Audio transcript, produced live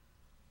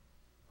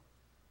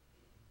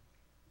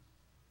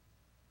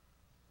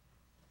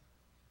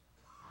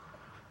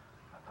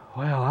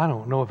Well, I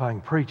don't know if I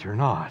can preach or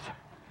not.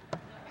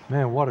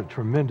 Man, what a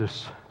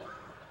tremendous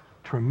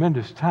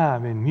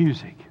time in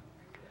music.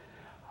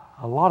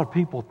 A lot of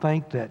people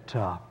think that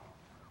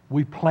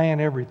we plan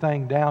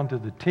everything down to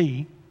the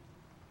T,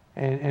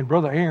 and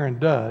Brother Aaron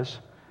does.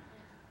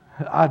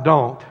 I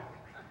don't.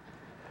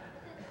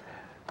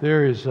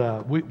 There is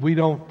we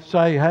don't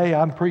say, hey,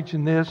 I'm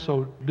preaching this,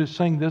 so just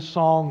sing this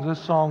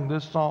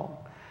song.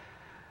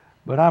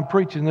 But I'm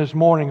preaching this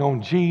morning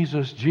on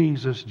Jesus,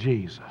 Jesus,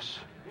 Jesus.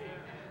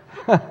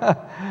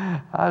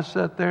 I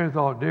sat there and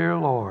thought, dear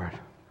Lord,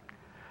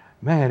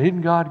 man,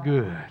 isn't God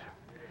good?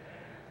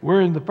 We're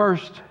in the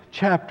first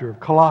chapter of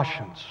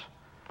Colossians,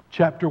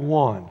 chapter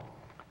 1,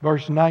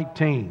 verse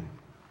 19.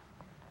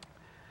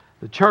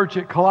 The church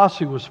at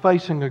Colossae was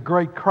facing a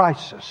great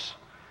crisis.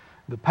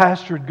 The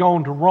pastor had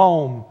gone to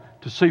Rome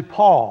to see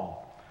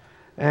Paul,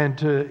 and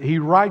he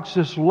writes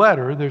this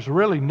letter. There's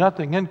really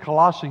nothing in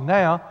Colossae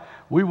now.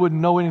 We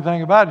wouldn't know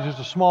anything about it. It's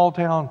just a small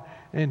town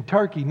in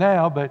Turkey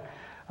now, but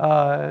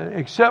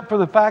except for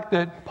the fact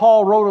that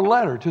Paul wrote a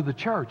letter to the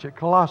church at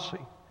Colossae.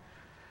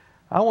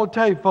 I want to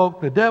tell you,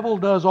 folk, the devil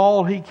does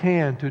all he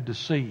can to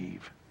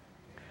deceive.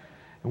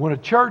 And when a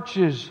church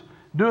is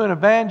doing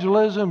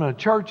evangelism, and a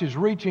church is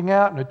reaching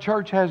out, and a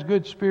church has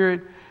good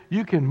spirit,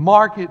 you can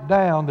mark it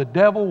down. The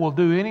devil will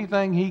do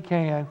anything he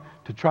can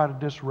to try to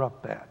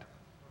disrupt that.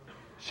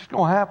 It's just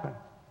going to happen.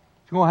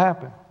 It's going to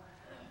happen.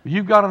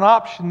 You've got an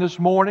option this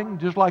morning,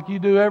 just like you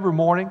do every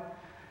morning.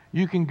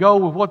 You can go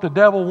with what the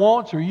devil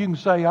wants, or you can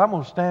say, I'm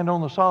going to stand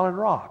on the solid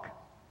rock.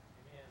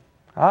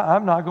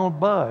 I'm not going to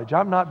budge.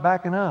 I'm not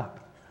backing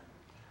up.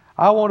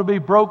 I want to be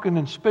broken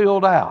and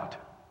spilled out.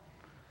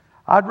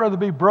 I'd rather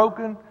be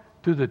broken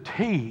to the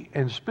T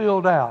and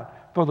spilled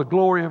out for the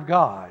glory of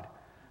God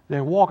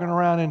than walking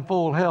around in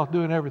full health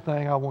doing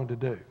everything I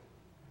wanted to do.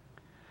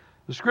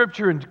 The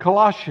scripture in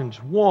Colossians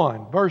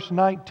 1, verse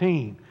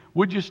 19.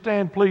 Would you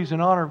stand, please,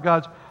 in honor of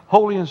God's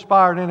holy,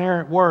 inspired,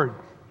 inerrant word?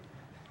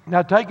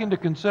 Now, take into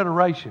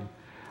consideration,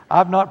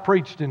 I've not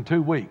preached in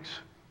 2 weeks.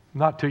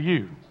 Not to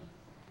you.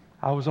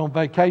 I was on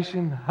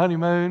vacation,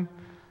 honeymoon,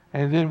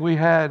 and then we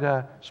had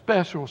a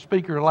special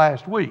speaker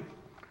last week.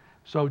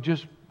 So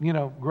just,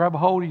 grab a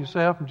hold of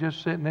yourself and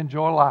just sit and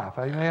enjoy life.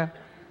 Amen?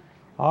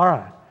 All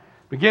right.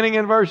 Beginning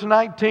in verse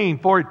 19.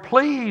 For it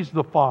pleased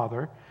the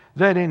Father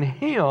that in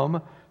Him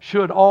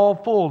should all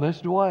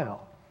fullness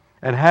dwell.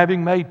 And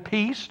having made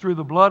peace through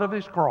the blood of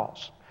His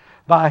cross,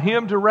 by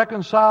Him to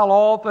reconcile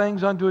all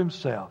things unto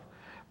Himself.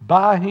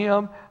 By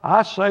Him,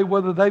 I say,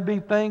 whether they be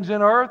things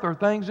in earth or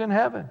things in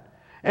heaven.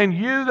 And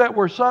you that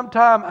were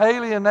sometime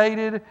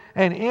alienated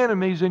and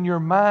enemies in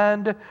your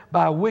mind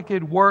by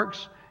wicked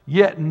works,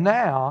 yet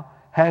now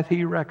hath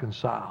He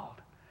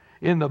reconciled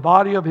in the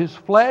body of His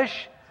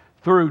flesh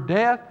through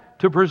death,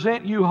 to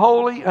present you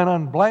holy and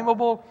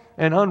unblameable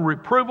and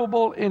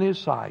unreprovable in His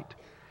sight.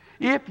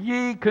 If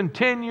ye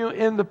continue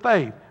in the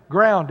faith,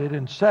 grounded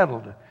and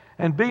settled,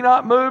 and be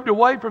not moved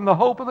away from the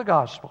hope of the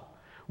gospel,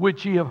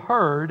 which ye have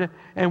heard,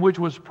 and which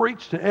was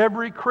preached to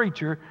every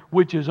creature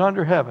which is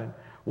under heaven,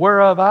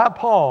 whereof I,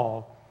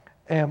 Paul,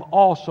 am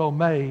also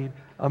made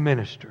a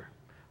minister.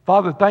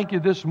 Father, thank you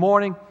this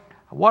morning.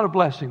 What a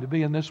blessing to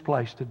be in this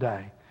place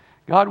today.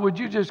 God, would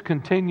you just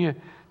continue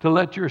to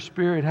let your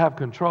Spirit have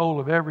control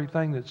of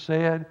everything that's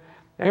said,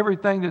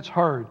 everything that's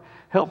heard.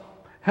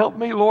 Help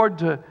me, Lord,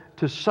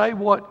 to say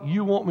what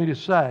you want me to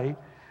say.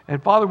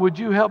 And Father, would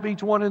you help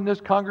each one in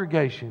this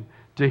congregation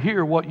to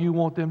hear what you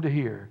want them to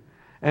hear.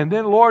 And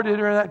then, Lord,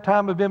 during that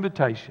time of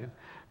invitation,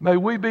 may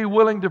we be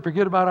willing to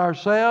forget about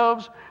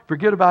ourselves,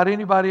 forget about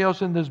anybody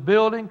else in this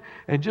building,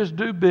 and just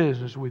do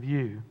business with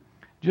you.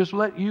 Just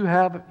let you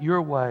have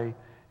your way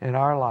in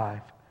our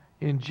life.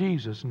 In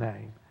Jesus'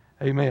 name,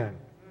 amen.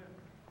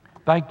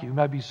 Thank you. You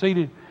may be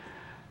seated.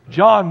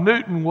 John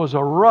Newton was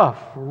a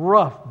rough,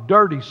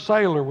 dirty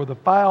sailor with a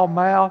foul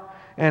mouth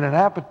and an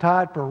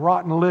appetite for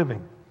rotten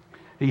living.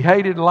 He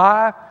hated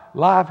life.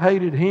 Life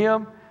hated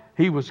him.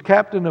 He was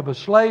captain of a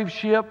slave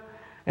ship.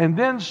 And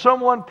then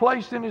someone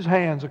placed in his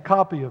hands a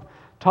copy of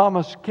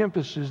Thomas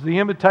Kempis' The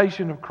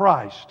Imitation of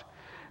Christ.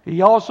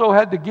 He also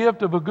had the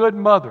gift of a good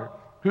mother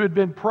who had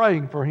been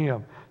praying for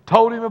him,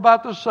 told him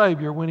about the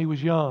Savior when he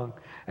was young.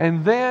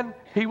 And then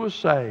he was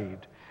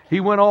saved.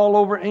 He went all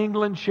over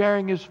England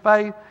sharing his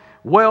faith,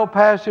 well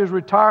past his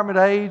retirement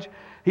age.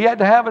 He had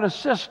to have an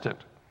assistant.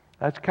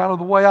 That's kind of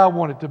the way I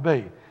want it to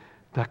be,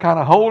 to kind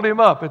of hold him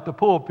up at the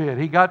pulpit.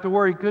 He got to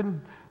where he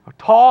couldn't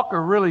talk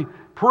or really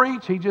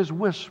preach. He just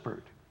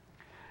whispered.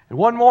 And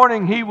one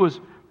morning he was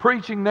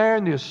preaching there,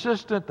 and the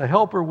assistant, the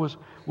helper,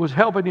 was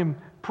helping him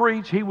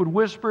preach. He would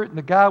whisper it, and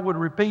the guy would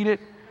repeat it.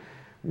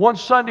 One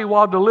Sunday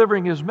while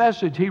delivering his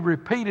message, he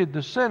repeated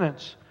the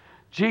sentence,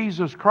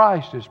 "Jesus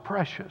Christ is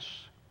precious."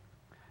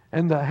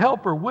 And the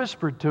helper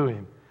whispered to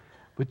him,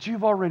 "But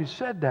you've already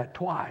said that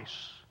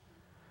twice."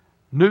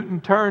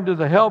 Newton turned to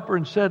the helper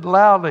and said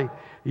loudly,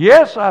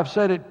 "Yes, I've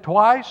said it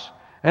twice,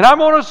 and I'm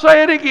going to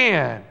say it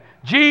again.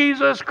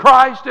 Jesus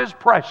Christ is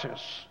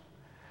precious."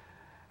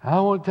 I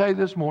want to tell you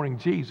this morning,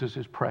 Jesus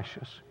is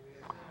precious.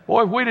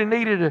 Boy, if we'd have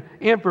needed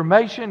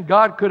information,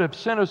 God could have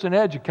sent us an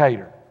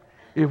educator.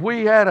 If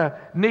we had a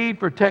need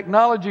for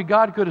technology,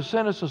 God could have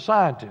sent us a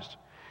scientist.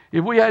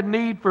 If we had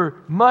need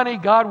for money,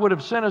 God would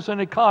have sent us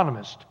an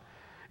economist.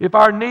 If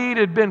our need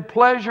had been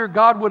pleasure,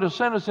 God would have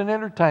sent us an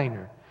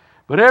entertainer.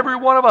 But every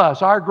one of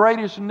us, our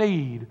greatest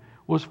need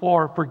was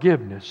for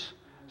forgiveness.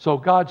 So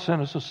God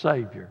sent us a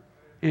Savior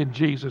in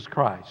Jesus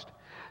Christ.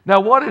 Now,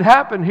 what had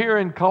happened here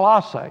in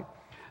Colossae,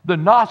 the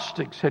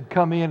Gnostics had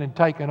come in and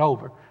taken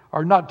over.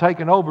 Or not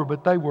taken over,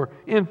 but they were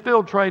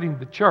infiltrating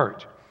the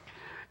church.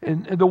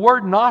 And the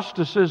word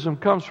Gnosticism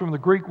comes from the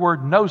Greek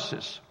word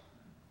gnosis,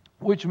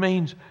 which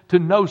means to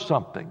know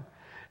something.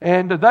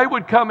 And they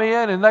would come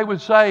in and they would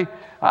say,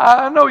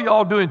 I know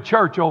y'all doing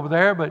church over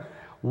there, but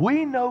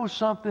we know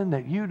something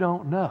that you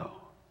don't know.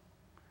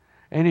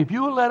 And if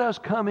you'll let us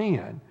come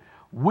in,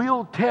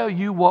 we'll tell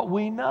you what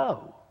we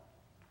know.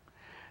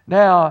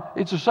 Now,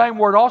 it's the same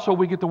word also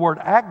we get the word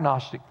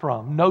agnostic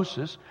from,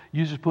 gnosis.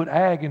 You just put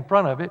ag in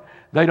front of it.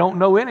 They don't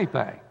know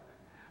anything.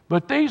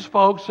 But these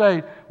folks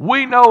say,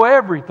 we know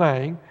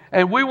everything,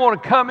 and we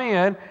want to come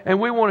in, and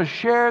we want to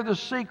share the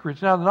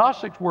secrets. Now, the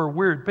Gnostics were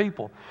weird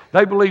people.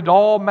 They believed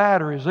all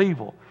matter is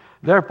evil.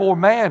 Therefore,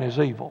 man is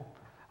evil.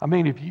 I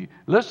mean, if you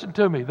listen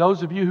to me,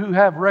 those of you who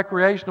have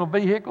recreational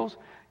vehicles,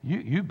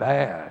 you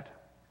bad.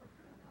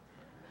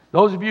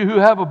 Those of you who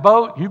have a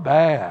boat, you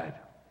bad.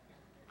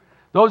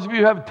 Those of you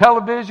who have a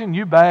television,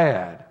 you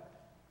bad.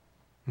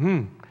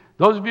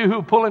 Those of you who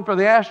are pulling for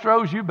the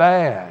Astros, you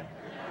bad.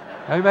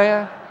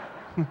 Amen?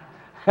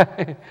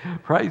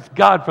 Praise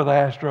God for the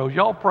Astros.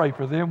 Y'all pray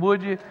for them,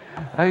 would you?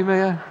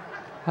 Amen?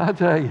 I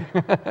tell you.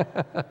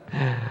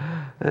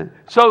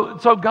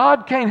 So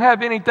God can't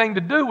have anything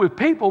to do with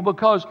people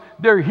because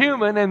they're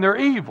human and they're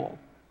evil.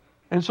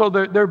 And so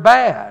they're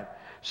bad.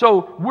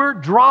 So we're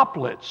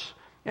droplets.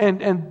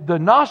 And the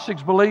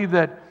Gnostics believe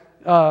that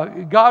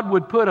God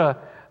would put a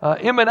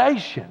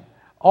emanation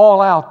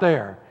all out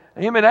there.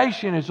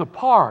 Emanation is a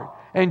part.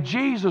 And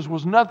Jesus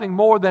was nothing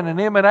more than an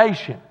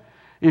emanation.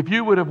 If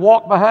you would have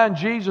walked behind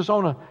Jesus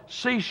on a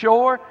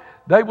seashore,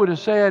 they would have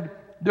said,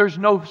 there's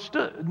no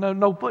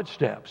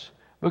footsteps,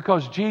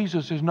 because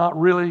Jesus is not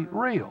really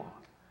real.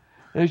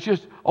 It's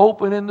just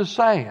open in the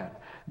sand.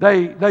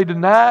 They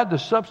denied the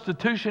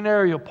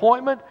substitutionary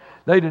appointment.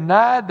 They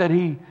denied that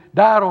He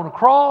died on a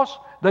cross.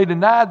 They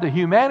denied the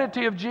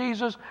humanity of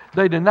Jesus.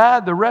 They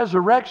denied the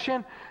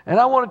resurrection. And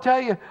I want to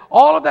tell you,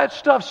 all of that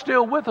stuff's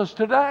still with us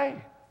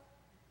today.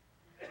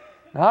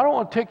 Now, I don't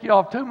want to tick you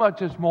off too much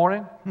this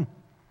morning.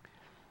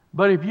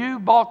 But if you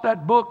bought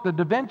that book, The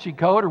Da Vinci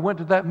Code, or went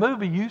to that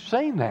movie, you've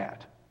seen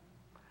that.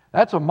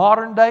 That's a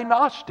modern day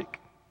Gnostic.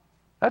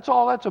 That's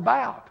all that's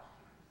about.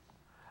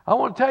 I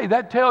want to tell you,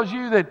 that tells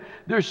you that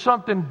there's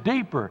something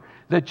deeper,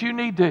 that you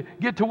need to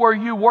get to where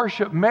you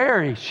worship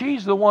Mary.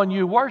 She's the one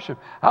you worship.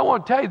 I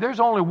want to tell you, there's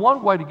only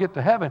one way to get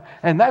to heaven,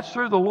 and that's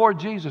through the Lord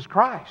Jesus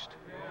Christ.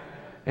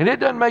 And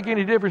it doesn't make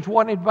any difference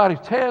what anybody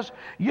says.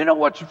 You know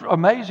what's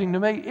amazing to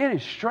me? It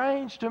is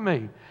strange to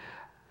me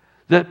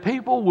that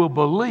people will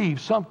believe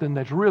something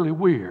that's really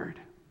weird.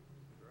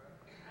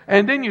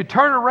 And then you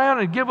turn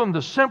around and give them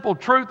the simple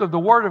truth of the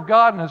Word of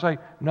God, and they say,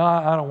 no,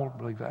 I don't want to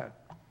believe that.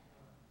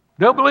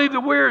 They'll believe the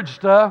weird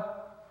stuff,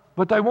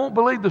 but they won't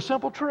believe the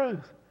simple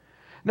truth.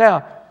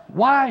 Now,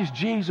 why is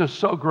Jesus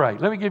so great?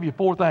 Let me give you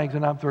 4 things,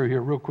 and I'm through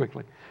here real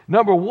quickly.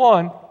 Number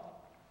 1,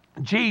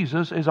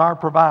 Jesus is our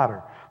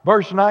provider.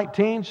 Verse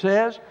 19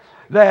 says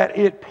that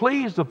it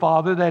pleased the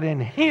Father that in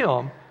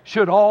Him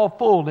should all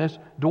fullness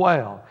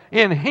dwell.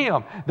 In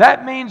Him.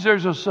 That means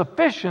there's a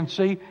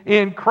sufficiency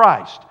in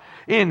Christ.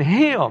 In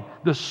Him,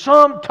 the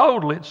sum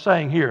total, it's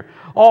saying here,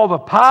 all the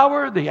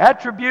power, the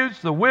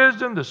attributes, the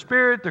wisdom, the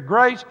Spirit, the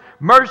grace,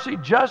 mercy,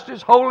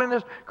 justice,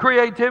 holiness,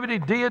 creativity,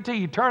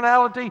 deity,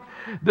 eternality.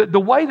 The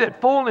way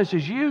that fullness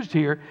is used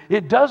here,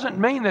 it doesn't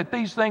mean that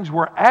these things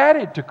were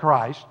added to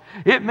Christ.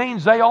 It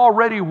means they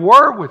already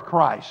were with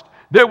Christ.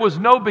 There was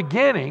no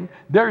beginning.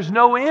 There's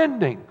no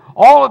ending.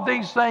 All of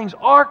these things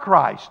are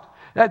Christ.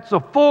 That's the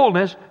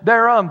fullness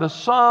thereof, the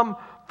sum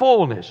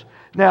fullness.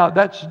 Now,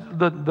 that's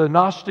the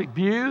Gnostic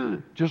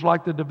view, just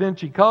like the Da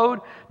Vinci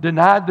Code,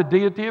 denied the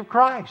deity of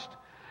Christ.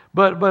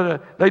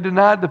 But they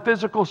denied the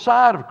physical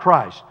side of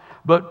Christ.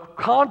 But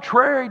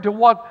contrary to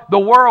what the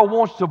world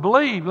wants to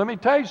believe, let me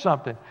tell you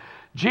something.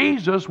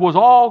 Jesus was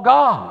all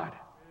God.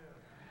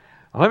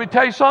 Let me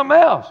tell you something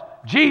else.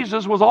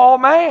 Jesus was all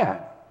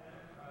man.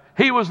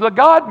 He was the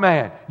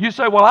God-man. You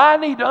say, well, I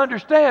need to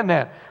understand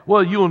that.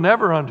 Well, you'll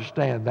never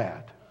understand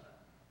that.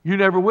 You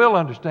never will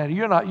understand it.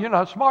 You're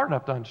not smart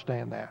enough to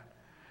understand that.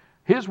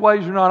 His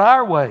ways are not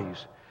our ways.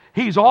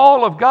 He's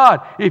all of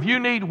God. If you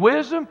need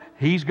wisdom,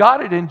 He's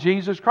got it in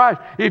Jesus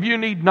Christ. If you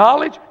need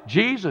knowledge,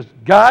 Jesus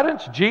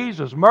guidance,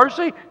 Jesus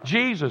mercy,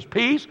 Jesus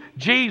peace,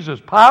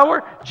 Jesus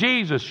power,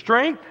 Jesus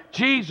strength,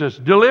 Jesus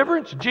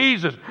deliverance,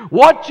 Jesus.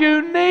 What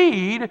you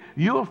need,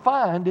 you'll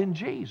find in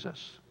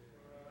Jesus.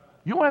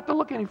 You won't have to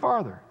look any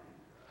farther.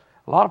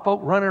 A lot of folk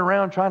running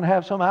around trying to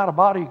have some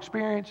out-of-body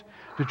experience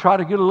to try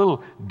to get a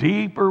little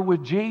deeper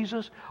with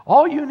Jesus.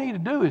 All you need to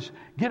do is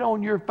get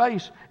on your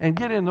face and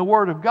get in the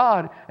Word of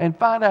God and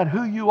find out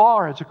who you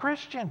are as a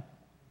Christian.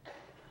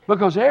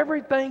 Because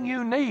everything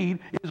you need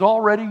is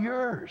already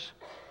yours.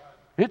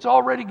 It's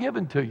already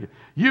given to you.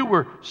 You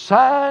were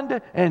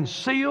signed and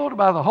sealed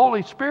by the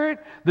Holy Spirit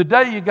the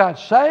day you got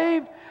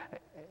saved.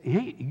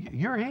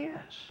 You're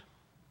His.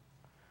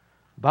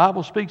 The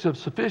Bible speaks of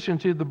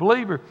sufficiency of the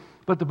believer,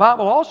 but the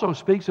Bible also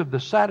speaks of the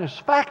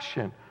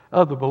satisfaction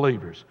of the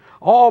believers.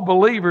 All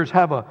believers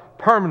have a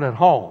permanent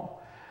home.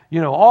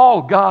 You know,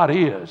 all God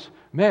is,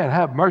 man,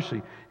 have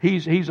mercy.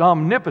 He's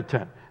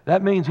omnipotent.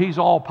 That means He's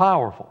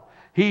all-powerful.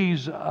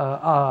 He's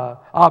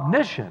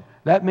omniscient.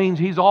 That means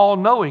He's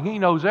all-knowing. He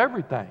knows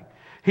everything.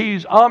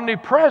 He's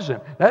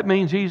omnipresent. That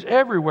means He's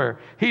everywhere.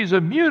 He's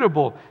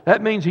immutable.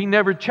 That means He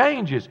never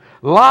changes.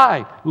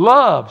 Life,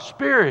 love,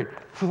 Spirit,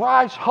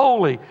 thrice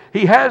holy.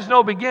 He has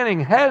no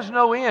beginning, has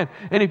no end.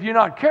 And if you're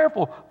not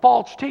careful,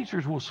 false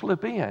teachers will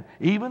slip in,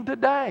 even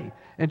today,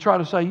 and try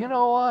to say, you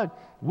know what?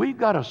 We've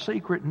got a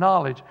secret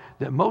knowledge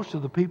that most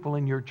of the people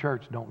in your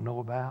church don't know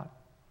about.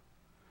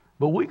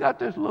 But we got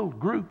this little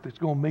group that's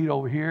going to meet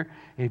over here.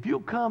 And if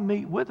you'll come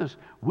meet with us,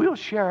 we'll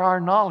share our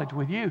knowledge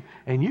with you,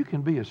 and you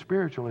can be as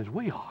spiritual as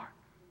we are.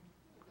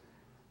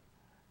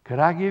 Could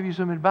I give you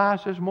some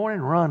advice this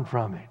morning? Run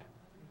from it.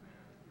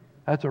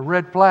 That's a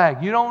red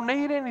flag. You don't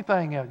need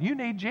anything else. You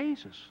need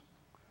Jesus.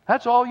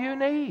 That's all you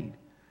need.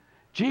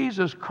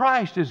 Jesus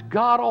Christ is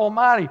God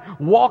Almighty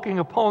walking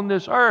upon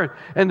this earth.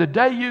 And the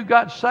day you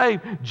got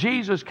saved,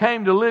 Jesus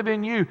came to live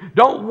in you.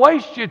 Don't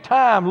waste your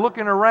time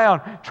looking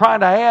around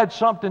trying to add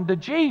something to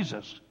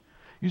Jesus.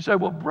 You say,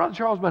 well, Brother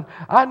Charles, but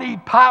I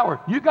need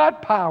power. You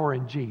got power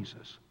in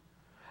Jesus.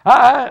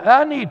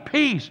 I need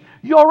peace.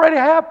 You already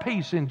have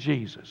peace in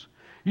Jesus.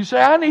 You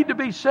say, I need to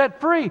be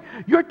set free.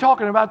 You're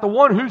talking about the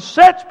one who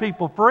sets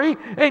people free,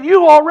 and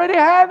you already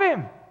have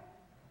Him.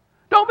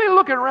 Don't be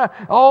looking around.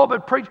 Oh,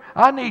 but preach,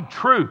 I need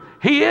truth.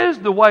 He is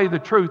the way, the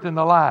truth, and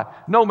the life.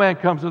 No man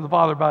comes to the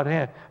Father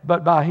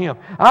but by Him.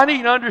 I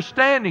need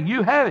understanding.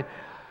 You have it.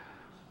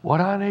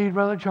 What I need,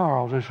 Brother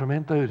Charles, is some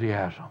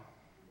enthusiasm.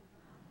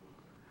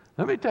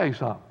 Let me tell you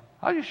something.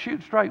 I'll just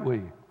shoot straight with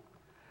you.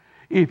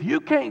 If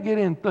you can't get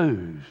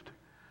enthused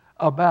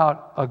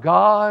about a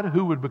God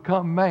who would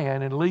become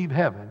man and leave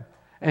heaven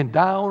and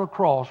die on a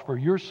cross for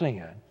your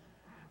sin,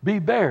 be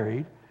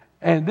buried,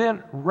 and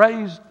then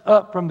raised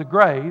up from the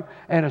grave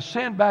and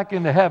ascend back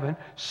into heaven,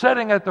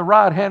 sitting at the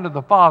right hand of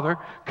the Father,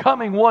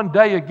 coming one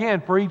day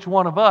again for each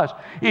one of us.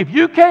 If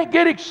you can't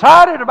get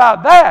excited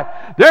about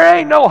that, there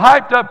ain't no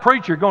hyped up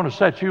preacher going to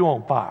set you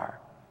on fire.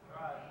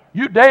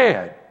 You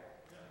dead.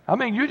 I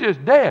mean, you're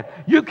just dead.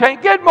 You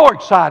can't get more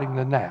exciting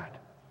than that.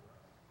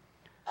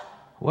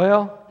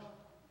 Well,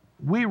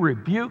 we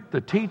rebuke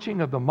the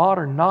teaching of the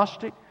modern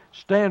Gnostic,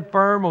 stand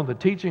firm on the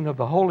teaching of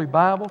the Holy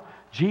Bible.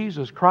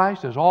 Jesus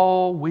Christ is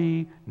all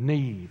we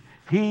need.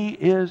 He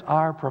is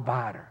our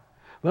provider.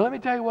 But let me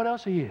tell you what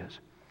else He is.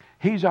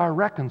 He's our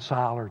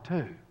reconciler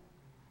too.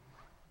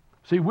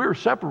 See, we're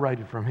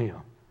separated from Him.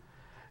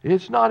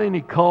 It's not any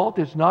cult.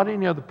 It's not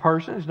any other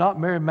person. It's not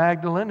Mary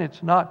Magdalene.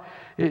 It's not...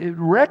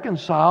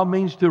 reconcile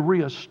means to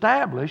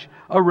reestablish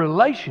a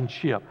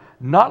relationship.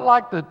 Not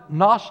like the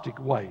Gnostic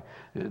way.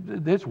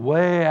 It's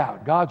way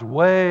out. God's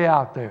way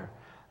out there.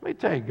 Let me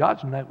tell you,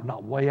 God's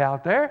not way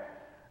out there.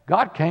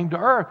 God came to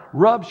earth,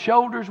 rubbed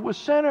shoulders with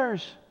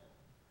sinners,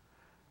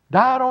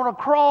 died on a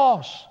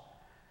cross.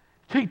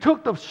 He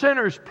took the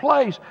sinner's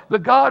place. The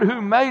God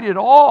who made it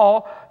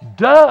all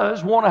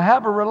does want to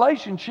have a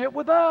relationship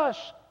with us.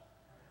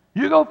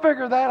 You go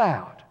figure that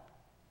out.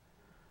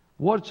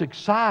 What's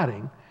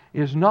exciting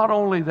is not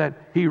only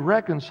that He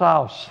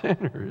reconciles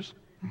sinners,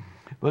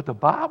 but the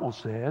Bible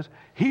says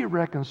He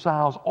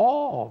reconciles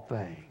all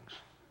things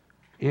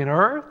in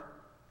earth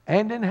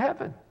and in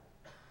heaven.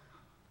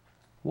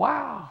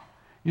 Wow.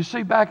 You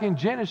see, back in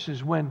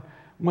Genesis, when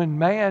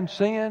man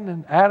sinned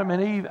and Adam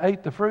and Eve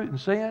ate the fruit and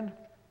sinned,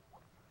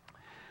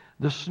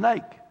 the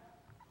snake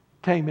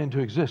came into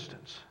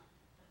existence.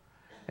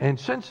 And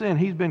since then,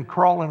 he's been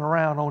crawling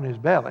around on his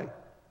belly.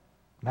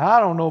 Now, I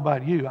don't know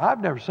about you.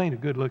 I've never seen a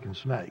good-looking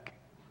snake.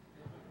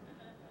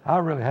 I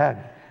really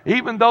hadn't.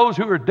 Even those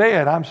who are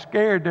dead, I'm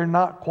scared they're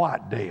not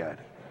quite dead.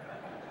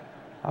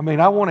 I mean,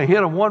 I want to hit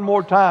them one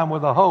more time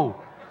with a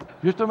hoe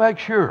just to make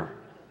sure.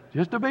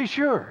 Just to be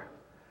sure.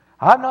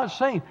 I've not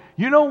seen.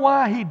 You know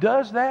why He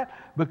does that?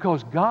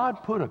 Because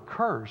God put a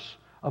curse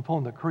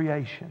upon the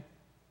creation.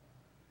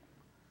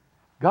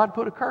 God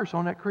put a curse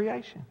on that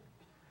creation.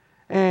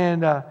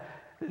 And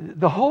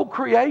the whole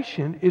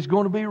creation is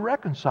going to be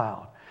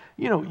reconciled.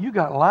 You know, you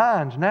got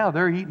lions now,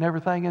 they're eating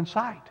everything in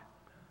sight.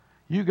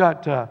 You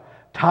got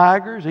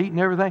tigers eating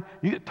everything.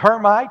 You got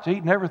termites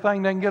eating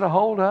everything they can get a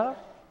hold of.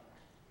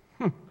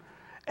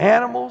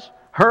 Animals,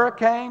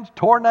 hurricanes,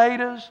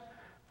 tornadoes,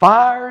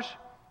 fires,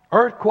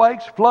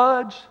 earthquakes,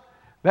 floods.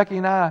 Becky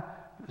and I,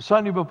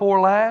 Sunday before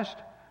last,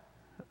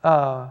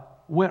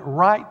 went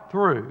right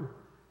through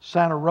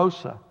Santa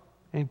Rosa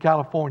in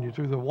California,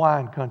 through the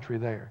wine country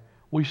there.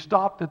 We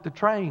stopped at the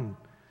train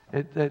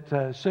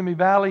at Simi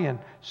Valley and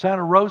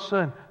Santa Rosa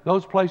and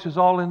those places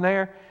all in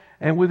there.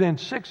 And within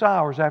 6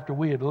 hours after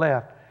we had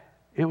left,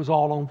 it was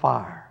all on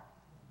fire.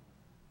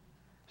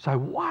 So,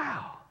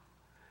 wow,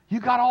 you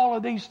got all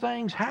of these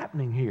things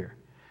happening here.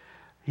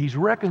 He's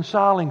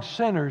reconciling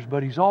sinners,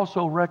 but He's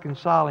also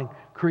reconciling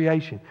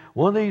creation.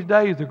 One of these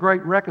days, the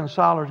great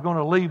reconciler is going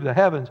to leave the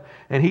heavens,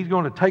 and He's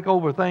going to take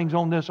over things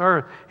on this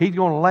earth. He's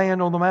going to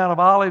land on the Mount of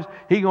Olives.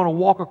 He's going to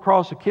walk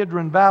across the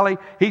Kidron Valley.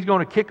 He's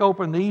going to kick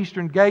open the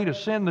eastern gate,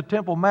 ascend the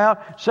Temple Mount,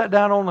 sit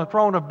down on the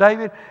throne of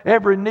David.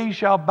 Every knee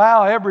shall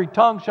bow, every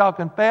tongue shall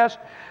confess.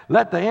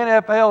 Let the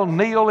NFL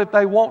kneel if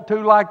they want to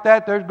like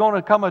that. There's going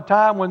to come a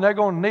time when they're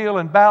going to kneel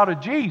and bow to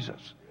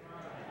Jesus.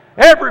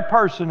 Every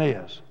person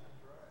is.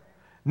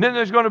 And then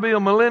there's going to be a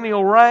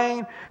millennial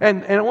reign.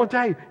 And I want to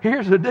tell you,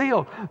 here's the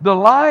deal. The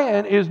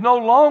lion is no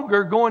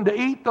longer going to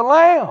eat the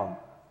lamb.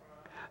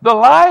 The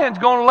lion's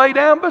going to lay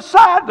down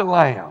beside the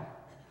lamb.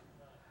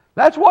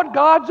 That's what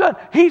God's done.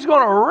 He's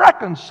going to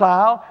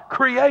reconcile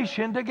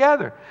creation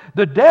together.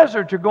 The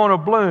deserts are going to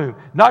bloom.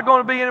 Not going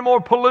to be any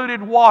more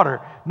polluted water.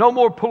 No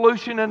more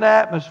pollution in the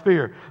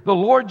atmosphere. The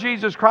Lord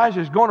Jesus Christ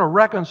is going to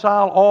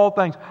reconcile all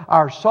things.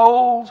 Our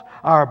souls,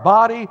 our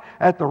body,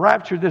 at the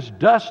rapture, this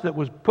dust that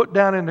was put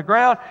down in the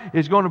ground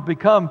is going to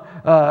become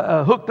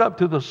hooked up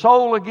to the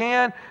soul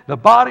again. The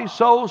body,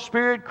 soul,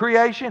 spirit,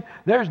 creation.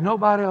 There's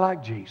nobody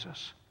like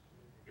Jesus.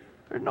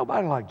 There's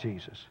nobody like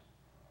Jesus.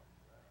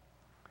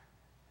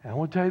 And I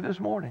want to tell you this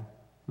morning,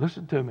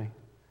 listen to me.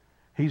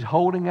 He's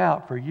holding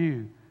out for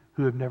you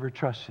who have never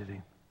trusted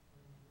Him.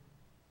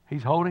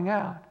 He's holding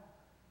out.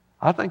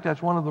 I think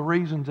that's one of the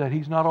reasons that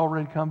He's not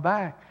already come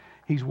back.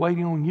 He's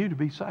waiting on you to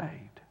be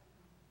saved.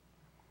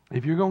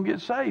 If you're going to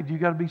get saved, you've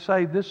got to be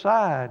saved this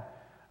side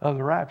of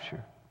the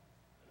rapture,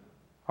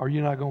 or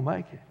you're not going to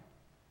make it.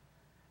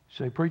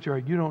 You say, preacher,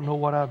 you don't know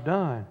what I've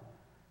done.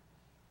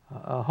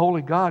 A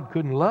holy God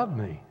couldn't love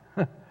me.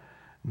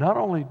 Not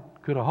only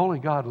could a holy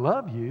God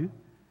love you,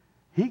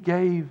 He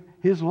gave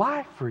His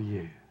life for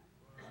you.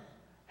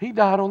 He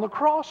died on the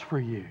cross for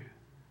you.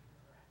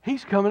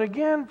 He's coming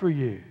again for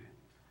you.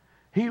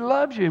 He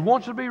loves you. He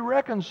wants to be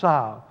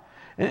reconciled.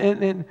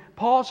 And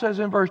Paul says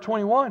in verse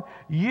 21,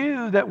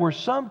 you that were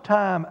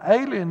sometime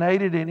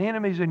alienated and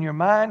enemies in your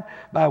mind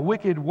by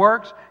wicked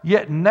works,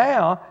 yet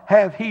now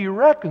hath He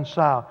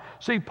reconciled.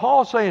 See,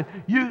 Paul's saying,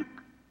 you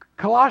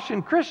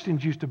Colossian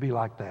Christians used to be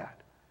like that.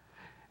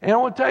 And I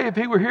want to tell you, if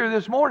he were here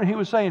this morning, he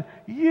was saying,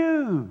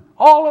 you,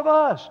 all of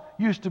us,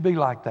 used to be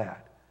like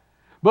that.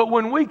 But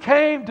when we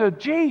came to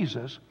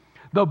Jesus,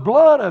 the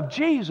blood of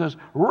Jesus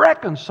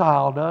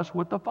reconciled us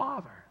with the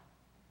Father.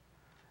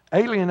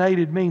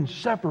 Alienated means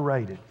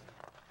separated.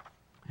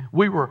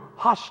 We were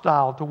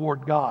hostile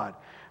toward God.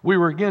 We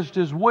were against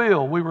His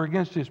will. We were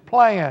against His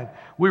plan.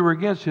 We were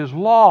against His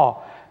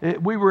law.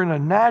 We were in a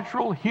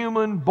natural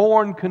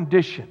human-born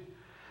condition.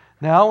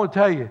 Now, I want to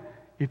tell you,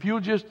 if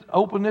you'll just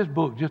open this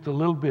book just a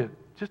little bit,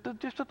 just a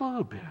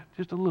little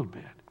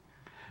bit,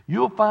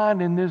 you'll find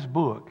in this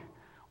book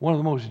one of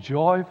the most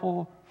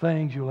joyful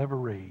things you'll ever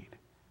read.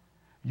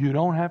 You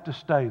don't have to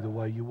stay the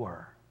way you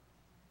were.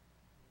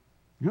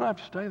 You don't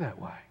have to stay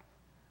that way.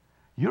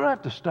 You don't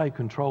have to stay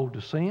controlled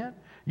to sin.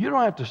 You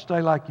don't have to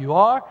stay like you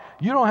are.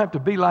 You don't have to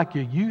be like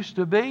you used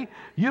to be.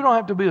 You don't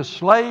have to be a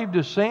slave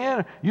to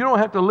sin. You don't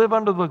have to live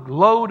under the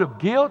load of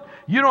guilt.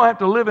 You don't have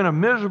to live in a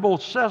miserable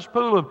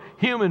cesspool of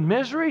human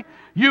misery.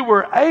 You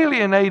were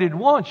alienated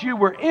once. You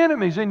were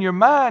enemies in your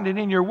mind and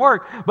in your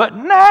work. But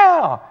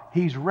now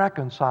He's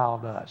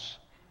reconciled us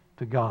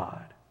to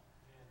God.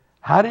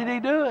 How did He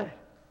do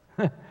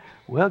it?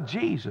 Well,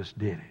 Jesus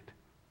did it.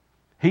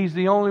 He's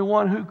the only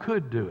one who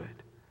could do it.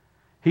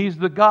 He's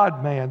the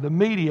God-man, the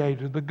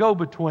mediator, the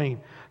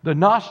go-between. The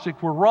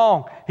Gnostics were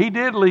wrong. He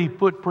did leave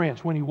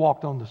footprints when He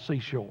walked on the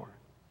seashore.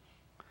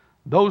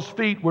 Those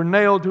feet were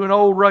nailed to an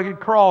old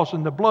rugged cross,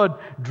 and the blood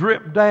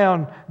dripped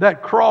down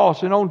that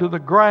cross and onto the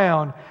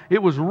ground.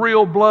 It was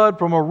real blood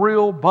from a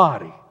real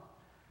body.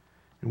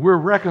 And we're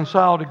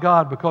reconciled to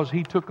God because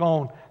He took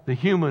on the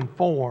human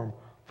form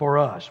for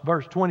us.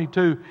 Verse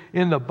 22,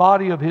 in the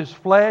body of His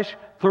flesh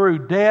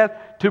through death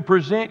to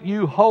present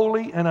you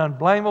holy and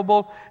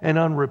unblameable and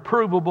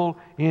unreprovable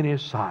in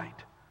His sight.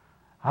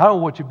 I don't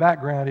know what your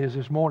background is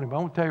this morning, but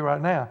I'm going to tell you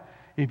right now,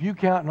 if you're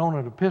counting on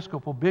an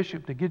Episcopal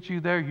bishop to get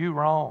you there, you're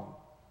wrong.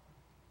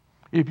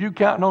 If you're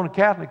counting on a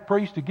Catholic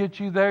priest to get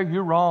you there,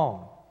 you're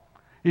wrong.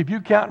 If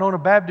you're counting on a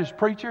Baptist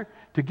preacher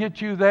to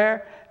get you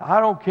there, I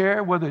don't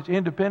care whether it's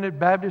Independent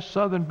Baptist,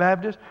 Southern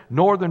Baptist,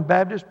 Northern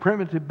Baptist,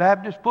 Primitive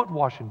Baptist,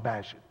 Foot-washing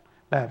Baptist.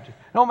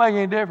 It don't make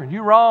any difference.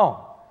 You're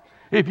wrong.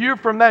 If you're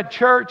from that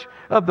church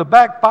of the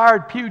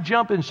backfired, pew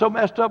jumping, so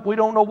messed up we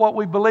don't know what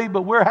we believe,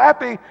 but we're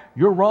happy,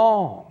 you're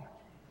wrong.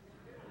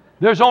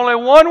 There's only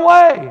one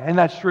way, and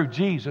that's through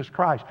Jesus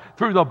Christ.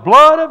 Through the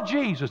blood of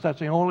Jesus, that's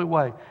the only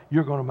way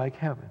you're going to make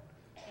heaven.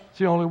 It's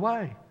the only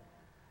way.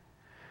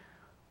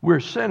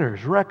 We're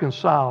sinners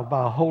reconciled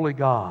by a holy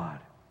God.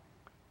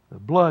 The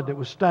blood that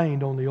was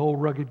stained on the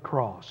old rugged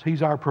cross.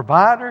 He's our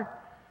provider.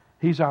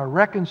 He's our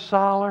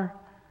reconciler.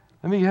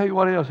 Let me tell you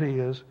what else He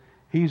is.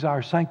 He's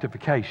our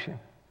sanctification.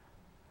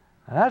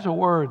 And that's a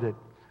word that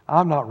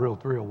I'm not real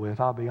thrilled with,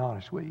 I'll be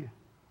honest with you.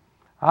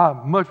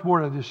 I'm much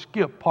more to just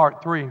skip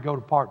part 3 and go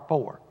to part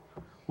 4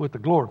 with the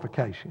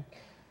glorification.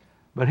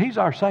 But He's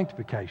our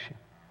sanctification.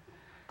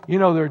 You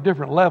know, there are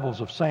different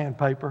levels of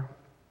sandpaper.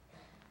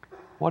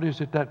 What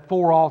is it, that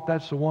 4-aught?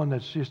 That's the one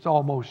that's just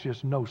almost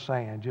just no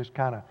sand, just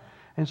kind of.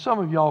 And some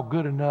of y'all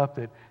good enough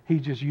that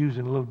He's just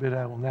using a little bit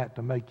on that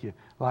to make you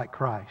like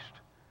Christ.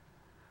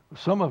 But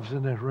some of us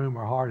in this room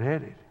are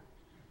hard-headed,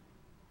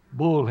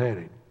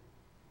 bull-headed,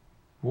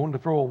 wanting to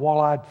throw a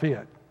wall-eyed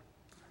fit.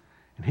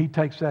 And He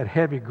takes that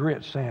heavy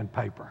grit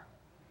sandpaper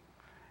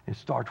and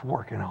starts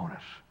working on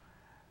us.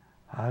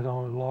 I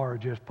don't, Laura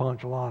just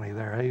punched Lonnie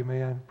there.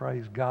 Amen.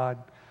 Praise God.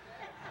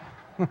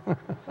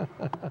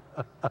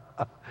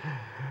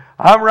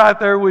 I'm right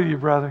there with you,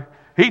 brother.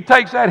 He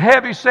takes that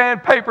heavy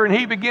sandpaper and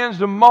He begins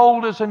to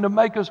mold us and to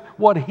make us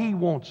what He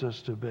wants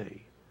us to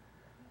be.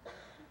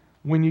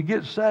 When you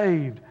get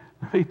saved,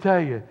 let me tell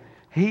you,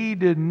 He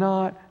did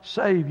not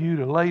save you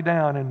to lay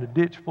down in the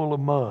ditch full of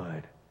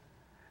mud.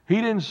 He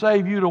didn't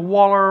save you to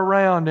waller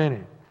around in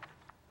it.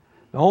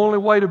 The only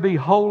way to be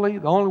holy,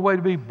 the only way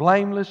to be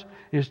blameless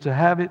is to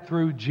have it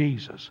through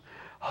Jesus.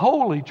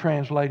 Holy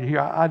translated here,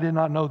 I did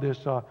not know this,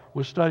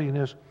 was studying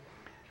this,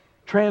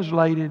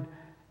 translated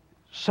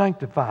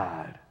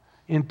sanctified,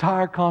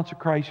 entire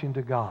consecration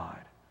to God.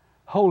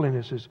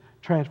 Holiness is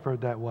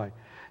transferred that way.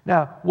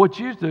 Now, what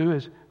you do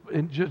is,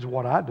 and just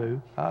what I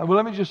do, well,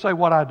 let me just say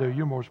what I do.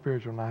 You're more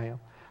spiritual than I am.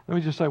 Let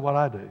me just say what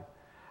I do.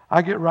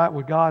 I get right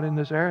with God in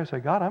this area and say,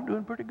 God, I'm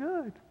doing pretty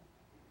good.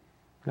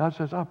 God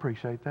says, I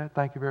appreciate that.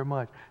 Thank you very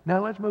much.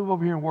 Now let's move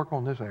over here and work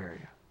on this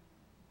area.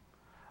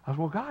 I said,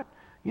 well, God,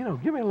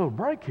 give me a little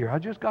break here. I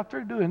just got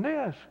through doing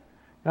this.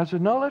 God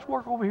said, no, let's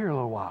work over here a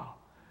little while.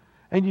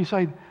 And you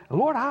say,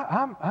 Lord,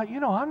 I'm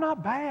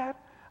not bad.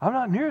 I'm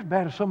not near as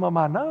bad as some of them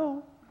I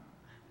know.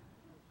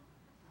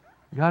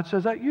 God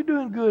says, you're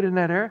doing good in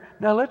that area.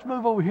 Now let's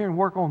move over here and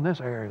work on this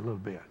area a little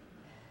bit.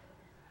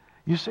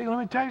 You see, let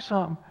me tell you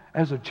something.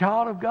 As a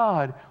child of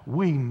God,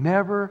 we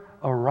never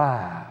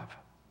arrive.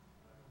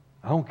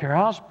 I don't care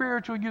how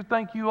spiritual you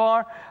think you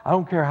are. I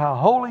don't care how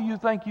holy you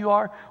think you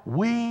are.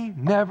 We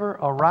never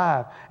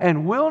arrive.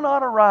 And will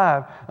not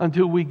arrive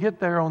until we get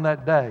there on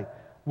that day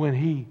when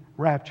He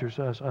raptures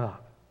us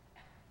up.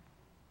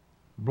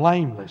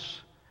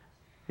 Blameless.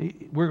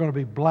 We're going to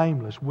be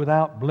blameless,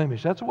 without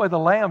blemish. That's the way the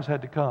lambs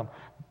had to come.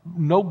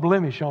 No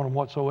blemish on them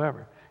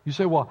whatsoever. You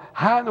say, well,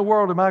 how in the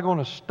world am I going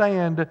to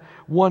stand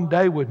one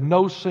day with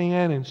no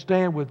sin and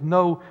stand with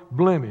no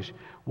blemish?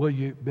 Well,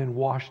 you've been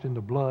washed in the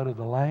blood of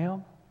the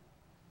Lamb.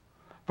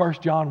 1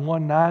 John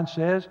 1:9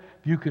 says,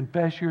 if you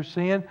confess your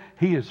sin,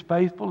 He is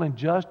faithful and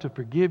just to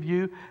forgive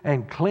you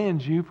and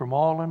cleanse you from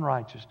all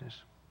unrighteousness.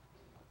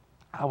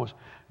 I was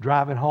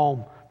driving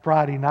home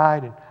Friday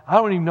night, and I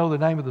don't even know the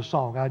name of the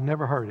song. I'd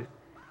never heard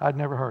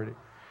it.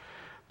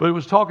 But it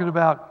was talking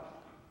about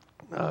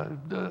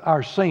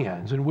our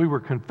sins, and we were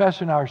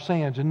confessing our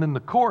sins, and then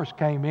the chorus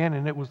came in,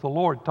 and it was the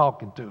Lord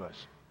talking to us.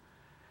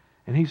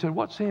 And He said,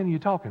 what sin are you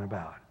talking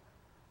about?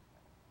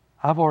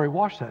 I've already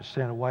washed that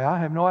sin away. I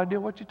have no idea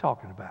what you're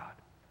talking about.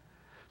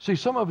 See,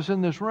 some of us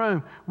in this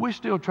room, we're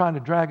still trying to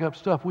drag up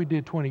stuff we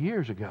did 20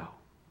 years ago.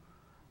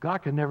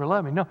 God can never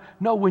love me.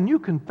 No, when you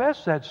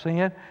confess that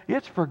sin,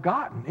 it's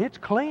forgotten. It's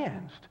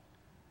cleansed.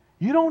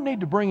 You don't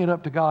need to bring it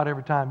up to God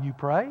every time you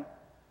pray.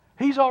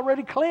 He's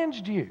already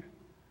cleansed you.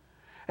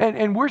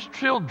 And we're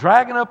still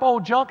dragging up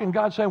old junk, and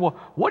God's saying, well,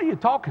 what are you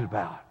talking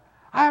about?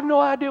 I have no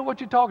idea what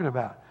you're talking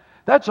about.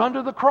 That's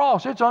under the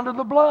cross. It's under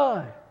the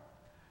blood.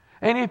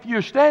 And if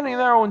you're standing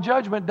there on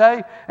Judgment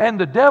Day and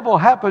the devil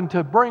happened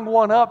to bring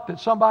one up that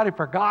somebody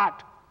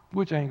forgot,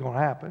 which ain't going to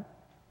happen,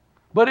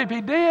 but if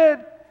he did,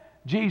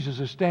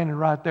 Jesus is standing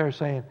right there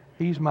saying,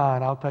 He's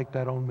mine, I'll take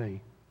that on me.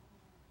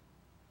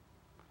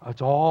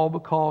 It's all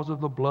because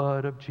of the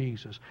blood of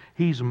Jesus.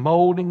 He's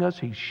molding us,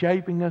 He's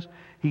shaping us,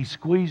 He's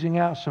squeezing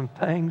out some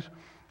things.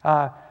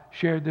 I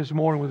shared this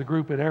morning with a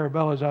group at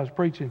Arabella's. I was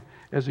preaching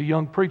as a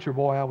young preacher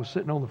boy. I was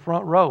sitting on the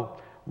front row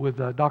with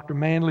Dr.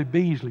 Manley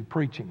Beasley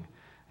preaching,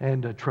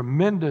 and a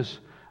tremendous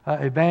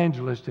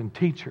evangelist and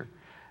teacher.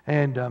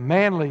 And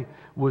Manley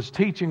was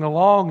teaching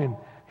along, and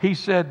he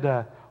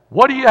said,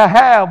 what do you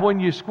have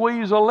when you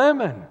squeeze a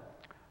lemon?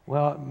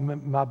 Well,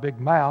 my big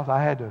mouth,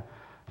 I had to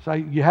say,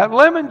 you have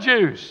lemon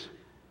juice.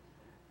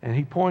 And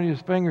he pointed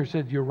his finger and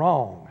said, you're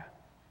wrong.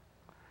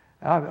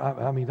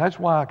 I mean, that's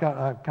why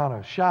I'm kind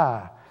of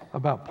shy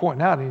about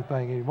pointing out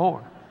anything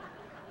anymore.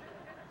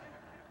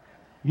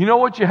 You know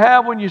what you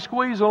have when you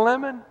squeeze a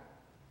lemon?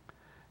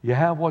 You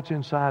have what's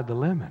inside the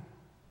lemon.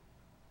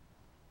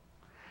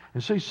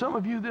 And see, some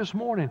of you this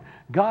morning,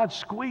 God's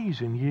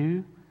squeezing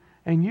you,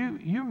 and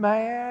you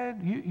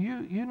mad,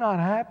 you're not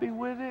happy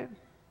with it.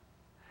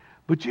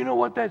 But you know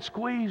what that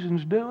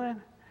squeezing's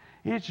doing?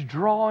 It's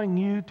drawing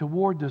you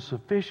toward the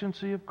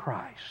sufficiency of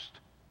Christ.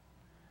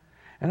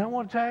 And I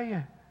want to tell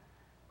you,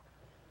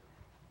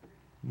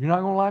 you're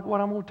not going to like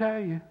what I'm going to tell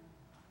you.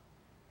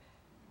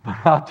 But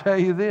I'll tell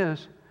you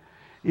this,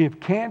 If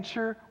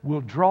cancer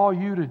will draw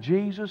you to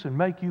Jesus and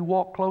make you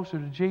walk closer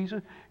to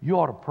Jesus, you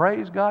ought to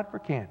praise God for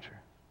cancer.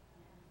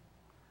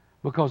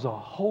 Because the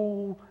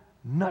whole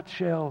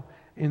nutshell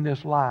in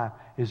this life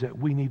is that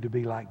we need to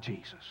be like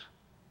Jesus.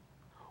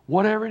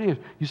 Whatever it is.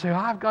 You say,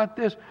 I've got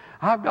this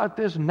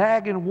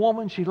nagging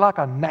woman, she's like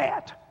a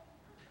gnat.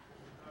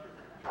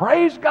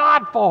 Praise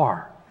God for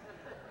her.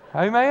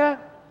 Amen?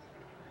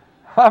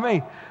 I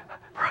mean,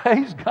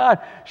 praise God.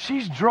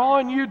 She's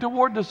drawing you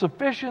toward the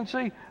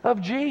sufficiency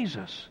of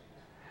Jesus.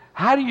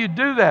 How do you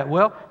do that?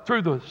 Well,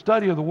 through the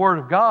study of the Word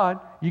of God.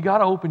 You got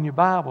to open your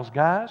Bibles,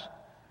 guys.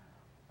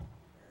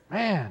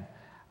 Man,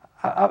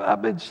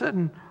 I've been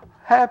sitting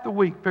half the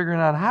week figuring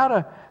out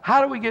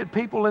how do we get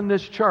people in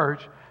this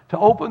church to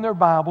open their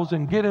Bibles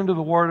and get into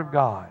the Word of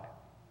God.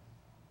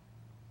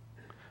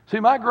 See,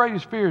 my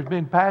greatest fear as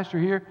being pastor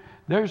here,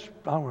 there's,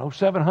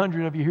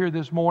 700 of you here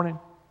this morning.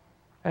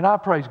 And I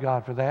praise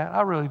God for that.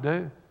 I really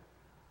do.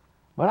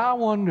 But I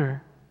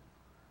wonder,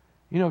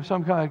 if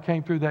some guy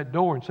came through that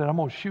door and said, I'm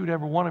going to shoot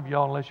every one of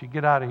y'all unless you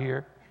get out of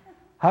here,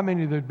 how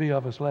many there'd be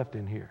of us left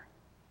in here?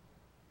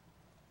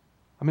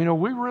 I mean, are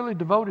we really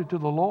devoted to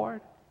the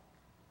Lord?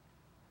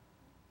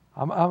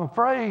 I'm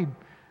afraid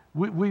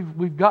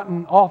we've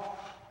gotten off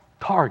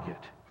target.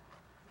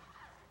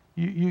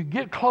 You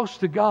get close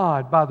to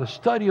God by the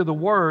study of the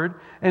Word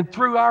and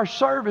through our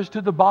service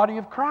to the body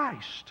of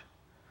Christ.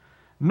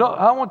 No,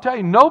 I want to tell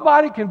you,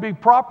 nobody can be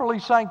properly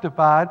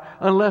sanctified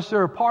unless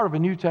they're a part of a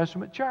New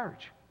Testament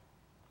church.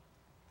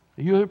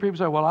 You hear people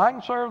say, well, I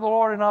can serve the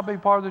Lord and not be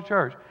part of the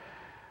church.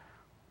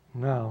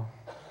 No,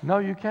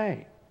 you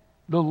can't.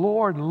 The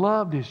Lord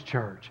loved His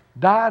church,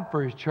 died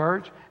for His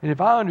church, and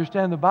if I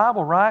understand the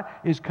Bible right,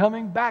 is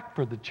coming back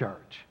for the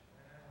church.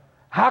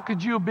 How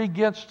could you be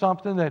against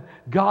something that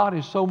God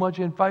is so much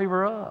in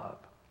favor of?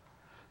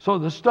 So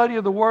the study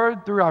of the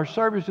Word through our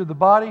service to the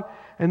body,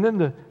 and then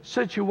the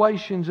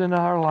situations in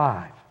our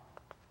life.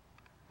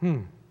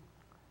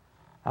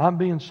 I'm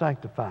being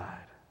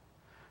sanctified.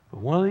 But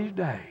one of these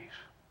days,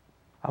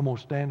 I'm going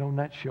to stand on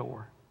that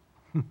shore.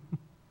 And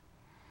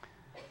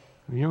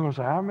you're going to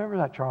say, I remember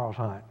that Charles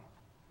Hunt.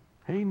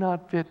 He's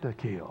not fit to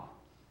kill.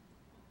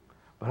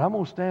 But I'm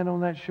going to stand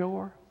on that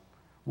shore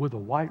with a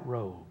white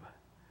robe,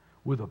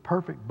 with a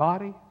perfect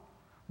body,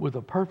 with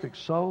a perfect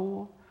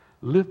soul,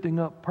 lifting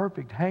up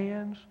perfect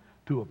hands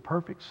to a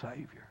perfect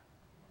Savior.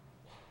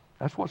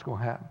 That's what's going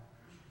to happen.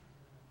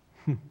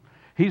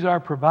 He's our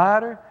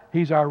provider.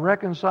 He's our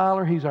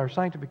reconciler. He's our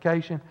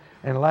sanctification.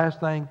 And the last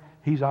thing,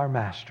 He's our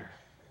master.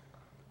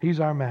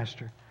 He's our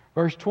master.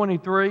 Verse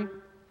 23.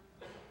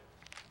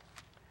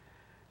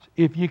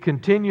 If ye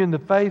continue in the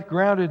faith,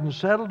 grounded and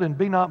settled, and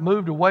be not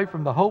moved away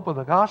from the hope of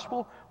the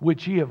gospel,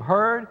 which ye have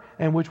heard,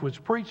 and which was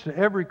preached to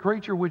every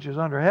creature which is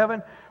under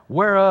heaven,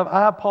 whereof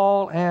I,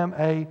 Paul, am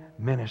a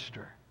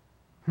minister.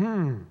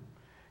 You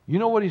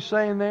know what he's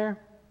saying there?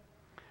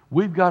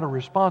 We've got a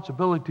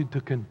responsibility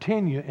to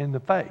continue in the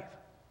faith.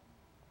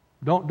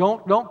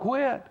 Don't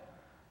quit.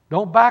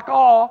 Don't back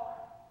off.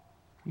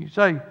 You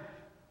say,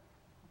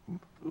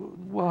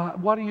 well,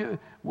 what do you...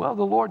 Well,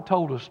 the Lord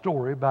told a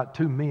story about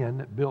two men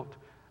that built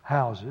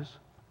houses.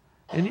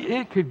 And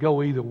it could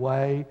go either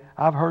way.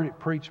 I've heard it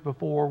preached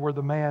before where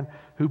the man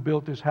who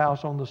built his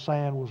house on the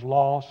sand was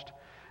lost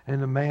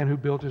and the man who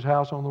built his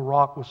house on the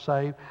rock was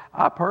saved.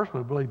 I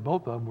personally believe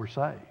both of them were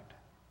saved.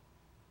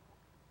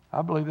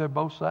 I believe they're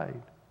both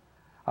saved.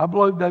 I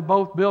believe they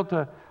both built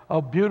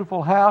a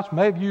beautiful house,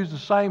 may have used the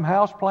same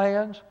house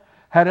plans,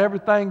 had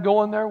everything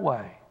going their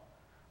way.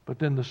 But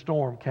then the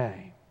storm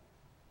came.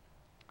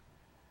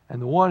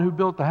 And the one who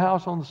built the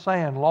house on the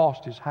sand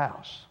lost his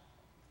house,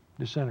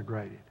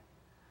 disintegrated.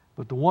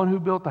 But the one who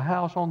built the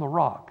house on the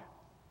rock,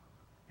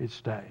 it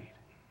stayed.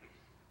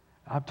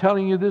 I'm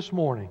telling you this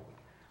morning,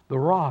 the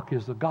rock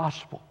is the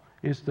gospel.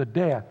 It's the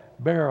death,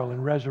 burial,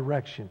 and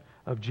resurrection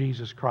of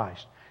Jesus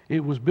Christ.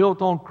 It was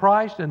built on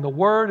Christ and the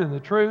Word and the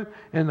truth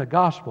and the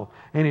gospel.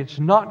 And it's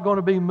not going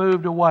to be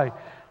moved away.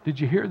 Did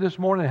you hear this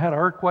morning they had an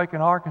earthquake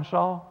in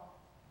Arkansas?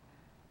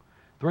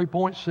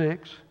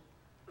 3.6.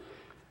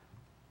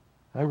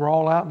 They were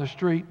all out in the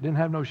street, didn't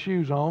have no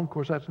shoes on. Of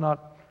course, that's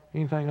not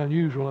anything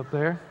unusual up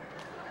there.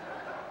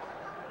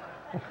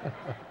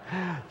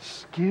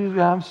 Excuse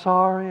me, I'm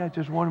sorry. I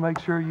just want to make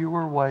sure you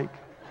were awake.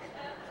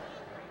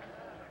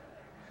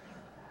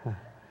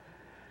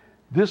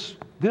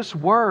 This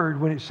word,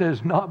 when it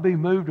says not be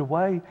moved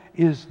away,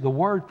 is the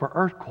word for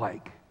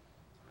earthquake.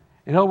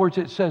 In other words,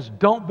 it says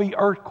don't be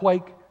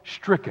earthquake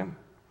stricken.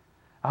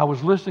 I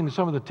was listening to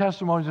some of the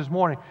testimonies this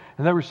morning,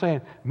 and they were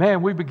saying,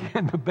 man,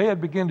 the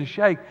bed began to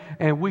shake,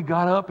 and we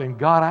got up and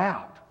got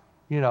out.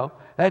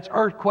 That's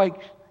earthquake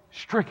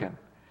stricken.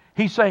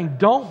 He's saying,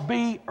 don't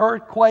be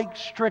earthquake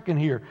stricken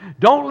here.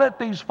 Don't let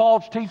these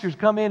false teachers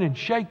come in and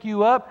shake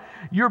you up.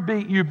 You've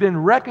been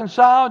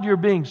reconciled. You're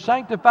being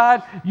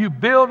sanctified. You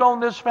build on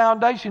this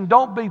foundation.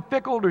 Don't be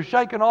fickled or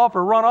shaken off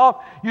or run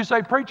off. You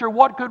say, preacher,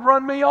 what could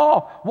run me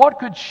off? What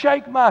could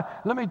shake my...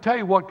 Let me tell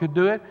you what could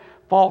do it.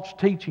 False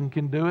teaching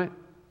can do it.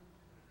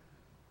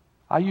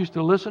 I used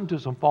to listen to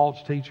some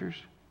false teachers.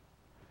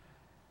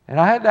 And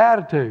I had the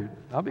attitude,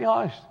 I'll be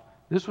honest,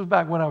 this was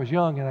back when I was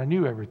young and I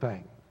knew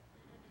everything.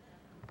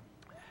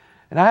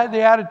 And I had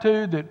the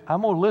attitude that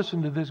I'm going to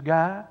listen to this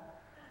guy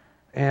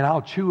and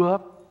I'll chew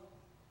up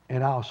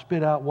and I'll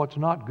spit out what's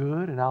not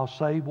good and I'll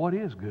save what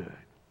is good.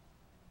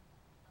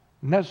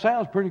 And that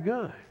sounds pretty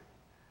good.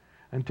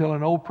 Until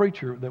an old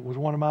preacher that was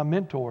one of my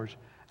mentors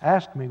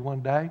asked me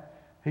one day,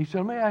 he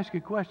said, let me ask you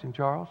a question,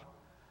 Charles.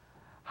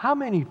 How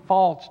many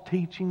false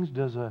teachings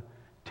does a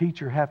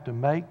teacher have to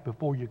make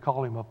before you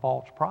call him a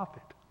false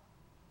prophet?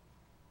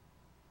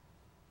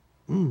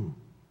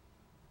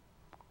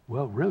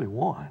 Well, really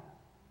one.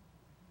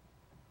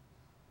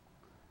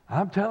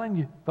 I'm telling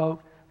you,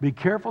 folks, be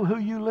careful who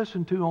you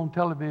listen to on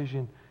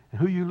television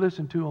and who you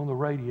listen to on the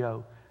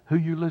radio, who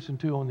you listen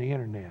to on the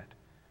internet.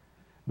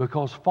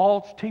 Because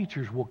false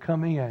teachers will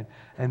come in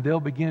and they'll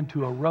begin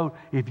to erode.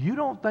 If you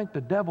don't think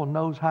the devil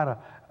knows how to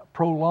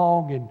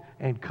prolong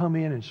and come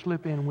in and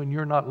slip in when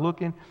you're not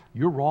looking,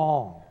 you're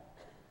wrong.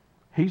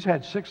 He's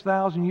had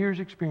 6,000 years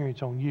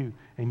experience on you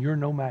and you're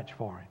no match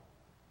for him.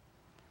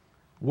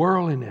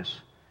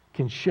 Worldliness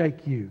can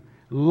shake you.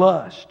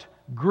 Lust,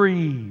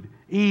 greed,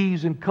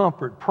 ease and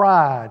comfort,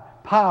 pride,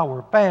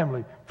 power,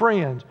 family,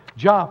 friends,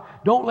 job.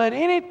 Don't let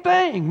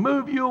anything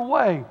move you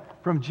away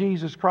from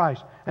Jesus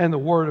Christ and the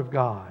Word of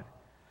God.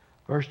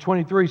 Verse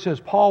 23 says,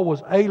 Paul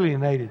was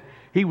alienated.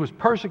 He was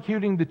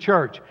persecuting the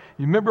church.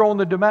 You remember on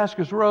the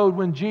Damascus Road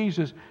when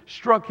Jesus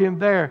struck him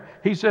there,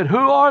 he said, who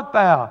art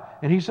thou?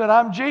 And he said,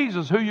 I'm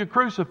Jesus, who you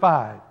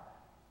crucified.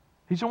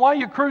 He said, why are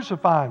you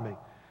crucifying me?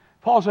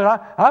 Paul said,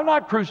 I'm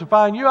not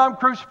crucifying you, I'm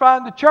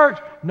crucifying the church.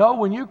 No,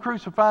 when you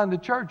crucifying the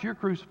church, you're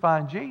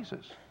crucifying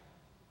Jesus.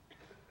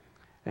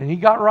 And he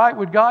got right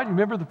with God. You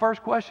remember the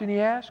first question he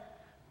asked?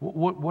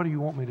 What do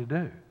you want me to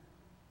do?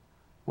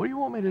 What do you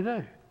want me to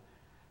do?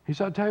 He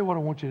said, I'll tell you what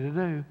I want you to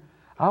do.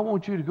 I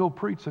want you to go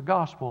preach the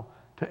gospel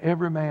to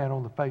every man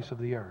on the face of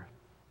the earth,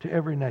 to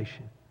every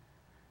nation.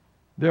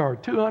 There are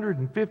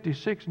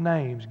 256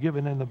 names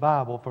given in the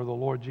Bible for the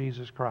Lord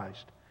Jesus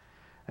Christ.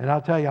 And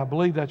I'll tell you, I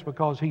believe that's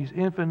because He's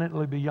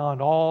infinitely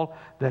beyond all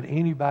that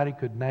anybody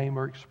could name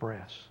or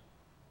express.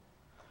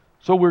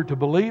 So we're to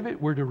believe it,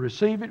 we're to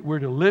receive it, we're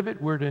to live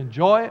it, we're to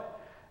enjoy it,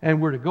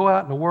 and we're to go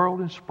out in the world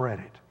and spread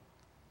it.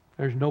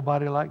 There's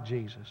nobody like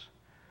Jesus.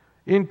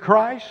 In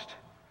Christ,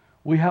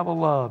 we have a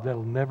love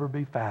that'll never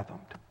be fathomed.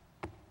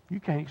 You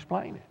can't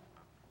explain it.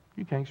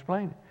 You can't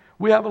explain it.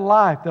 We have a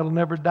life that'll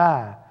never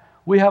die.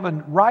 We have a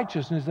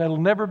righteousness that'll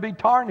never be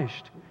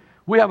tarnished.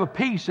 We have a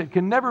peace that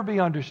can never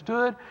be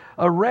understood,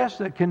 a rest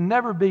that can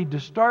never be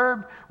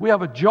disturbed. We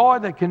have a joy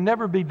that can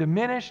never be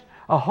diminished,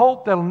 a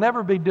hope that'll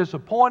never be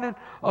disappointed,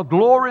 a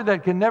glory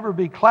that can never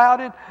be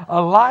clouded,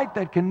 a light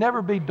that can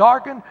never be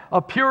darkened,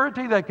 a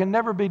purity that can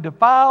never be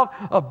defiled,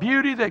 a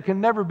beauty that can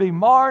never be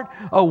marred,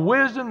 a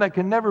wisdom that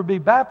can never be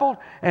baffled,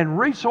 and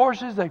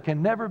resources that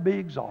can never be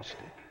exhausted.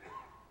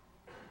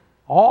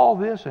 All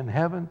this in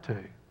heaven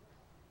too.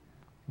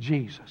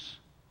 Jesus.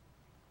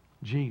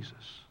 Jesus.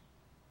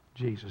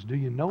 Jesus. Do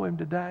you know Him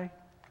today?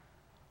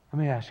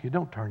 Let me ask you,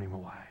 don't turn Him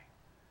away.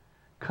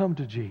 Come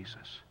to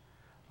Jesus.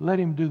 Let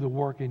Him do the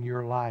work in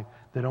your life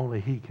that only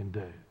He can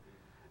do.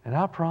 And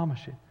I promise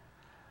you,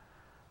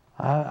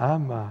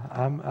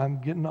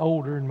 I'm getting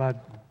older in my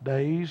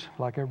days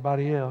like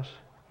everybody else.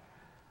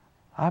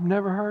 I've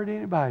never heard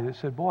anybody that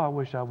said, boy, I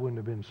wish I wouldn't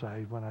have been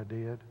saved when I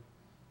did.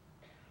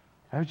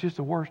 That was just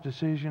the worst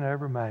decision I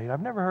ever made.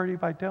 I've never heard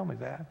anybody tell me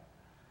that.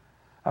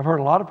 I've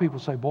heard a lot of people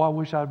say, boy, I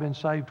wish I'd have been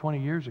saved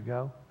 20 years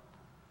ago.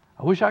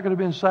 I wish I could have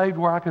been saved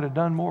where I could have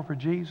done more for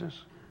Jesus.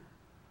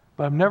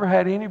 But I've never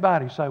had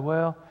anybody say,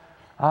 well,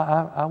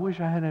 I wish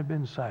I hadn't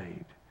been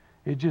saved.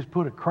 It just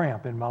put a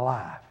cramp in my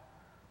life.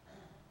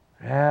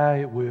 Yeah,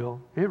 it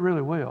will. It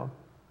really will.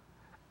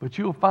 But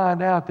you'll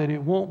find out that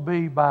it won't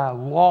be by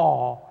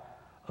law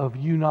of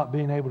you not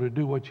being able to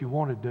do what you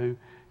want to do.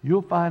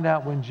 You'll find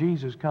out when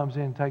Jesus comes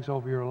in and takes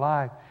over your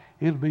life,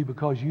 it'll be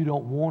because you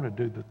don't want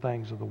to do the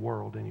things of the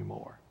world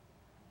anymore.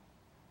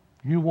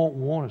 You won't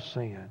want to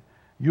sin.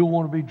 You'll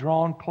want to be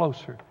drawn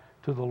closer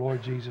to the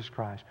Lord Jesus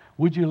Christ.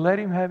 Would you let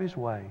Him have His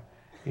way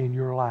in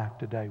your life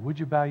today? Would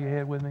you bow your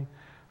head with me?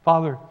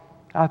 Father,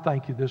 I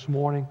thank You this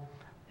morning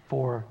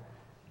for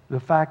the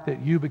fact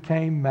that You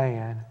became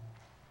man.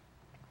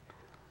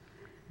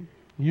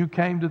 You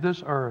came to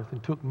this earth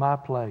and took my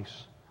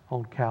place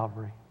on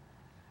Calvary.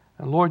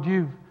 And Lord,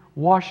 You've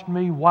washed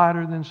me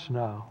whiter than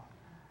snow.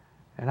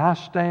 And I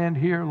stand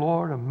here,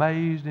 Lord,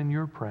 amazed in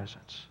Your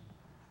presence.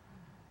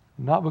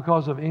 Not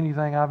because of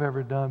anything I've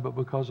ever done, but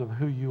because of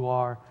who You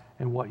are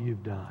and what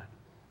You've done.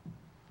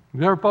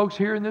 There are folks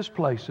here in this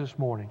place this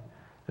morning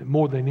that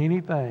more than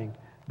anything,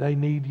 they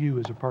need You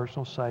as a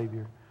personal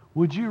Savior.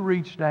 Would You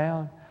reach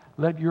down,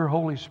 let Your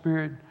Holy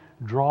Spirit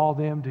draw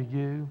them to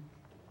You,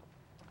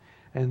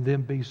 and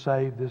then be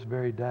saved this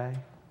very day?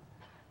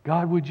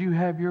 God, would You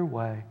have Your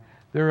way?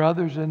 There are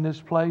others in this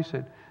place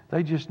that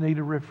they just need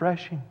a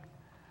refreshing.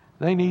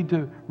 They need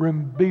to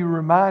be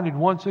reminded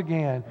once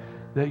again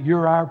that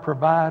You're our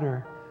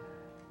provider,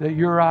 that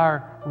You're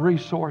our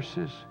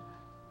resources,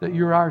 that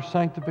You're our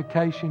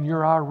sanctification,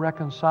 You're our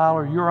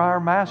reconciler, You're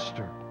our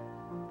master.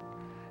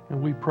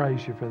 And we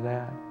praise You for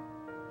that.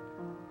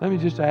 Let me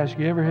just ask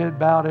you, every head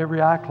bowed,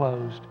 every eye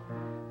closed.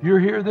 You're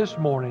here this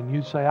morning,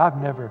 you say,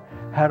 I've never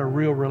had a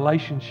real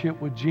relationship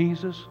with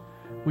Jesus.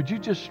 Would you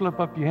just slip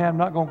up your hand? I'm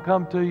not going to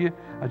come to you.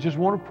 I just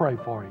want to pray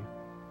for you.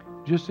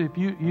 Just if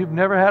you've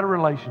never had a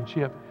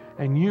relationship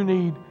and you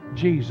need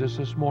Jesus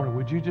this morning,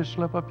 would you just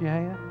slip up your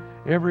hand?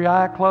 Every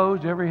eye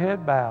closed, every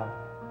head bowed.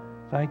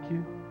 Thank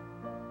you.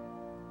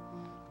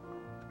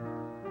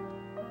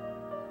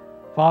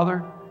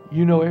 Father,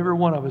 You know every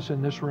one of us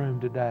in this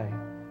room today.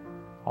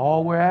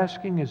 All we're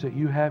asking is that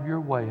You have Your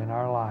way in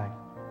our life.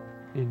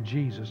 In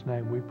Jesus'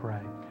 name we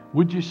pray.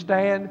 Would you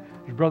stand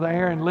as Brother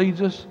Aaron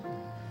leads us?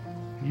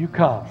 You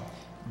come.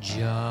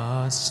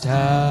 Just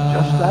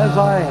as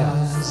I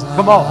am.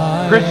 Come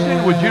on.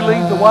 Christian, would you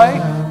lead the way?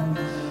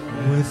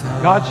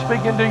 God's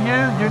speaking to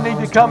you. You need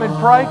to come and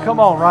pray. Come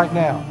on right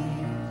now.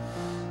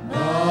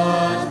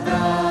 But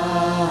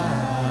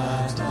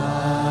that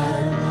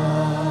thy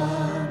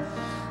blood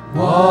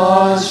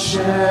was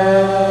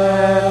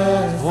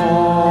shed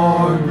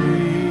for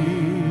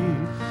me,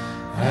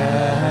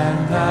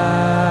 and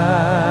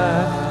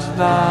that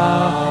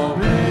thou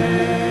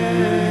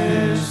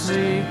bidst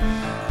me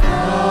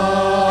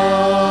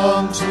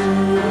come to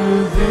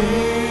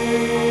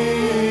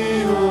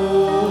thee, O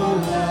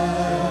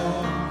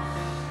Lamb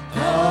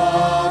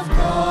of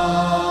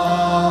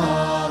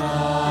God, I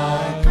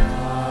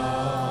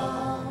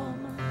come.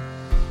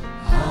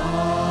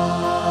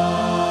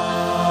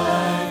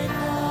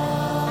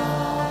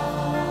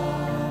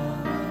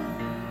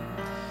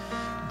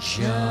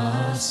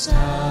 Just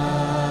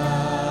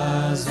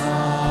as I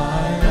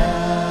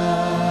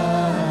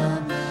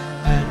am,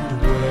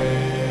 and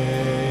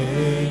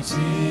waiting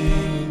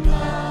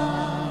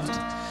not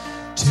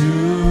to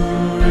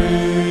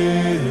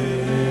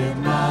rid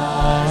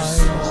my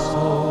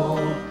soul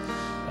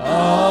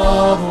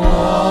of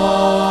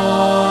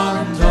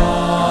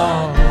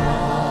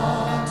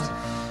wonderment,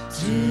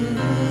 to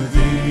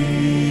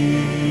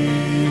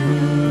thee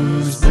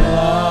whose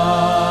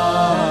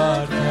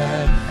blood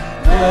can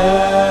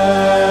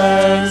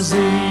cleanse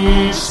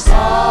each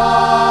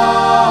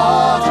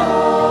spot, O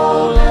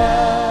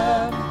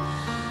Lamb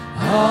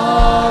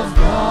of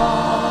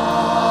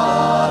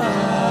God, I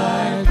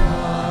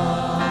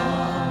come.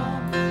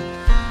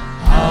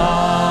 I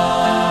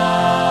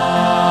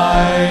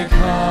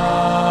come.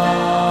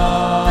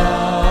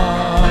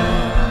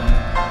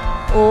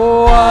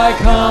 Oh, I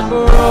come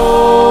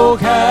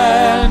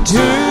broken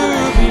to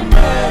be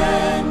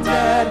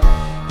mended.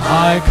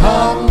 I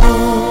come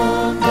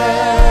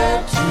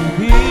wounded to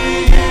be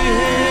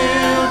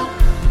healed.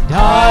 And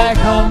I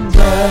come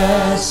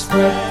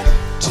desperate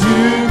to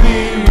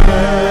be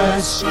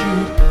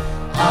rescued.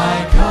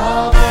 I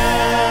come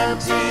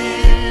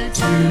empty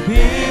to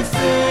be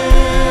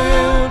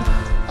filled.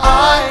 I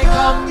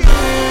come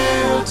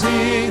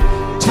guilty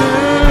to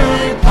be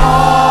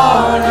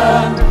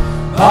pardoned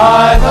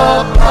by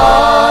the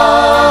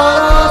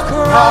blood of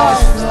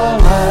Christ the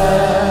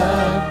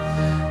Lamb.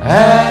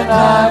 And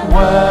I'm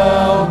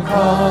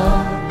welcome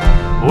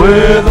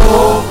with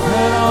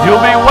open arms. You'll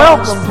be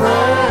welcome.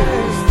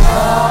 Praise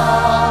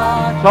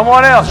God.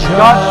 Someone else.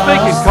 God's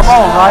speaking. Come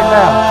on right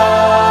now.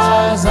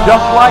 Just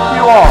like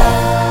you are.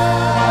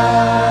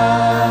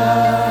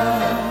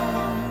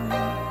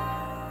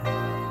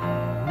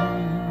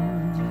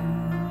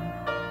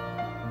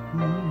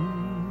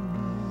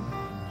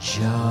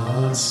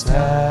 Just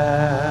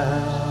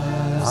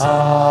as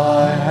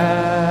I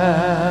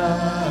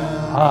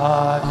am,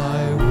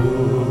 I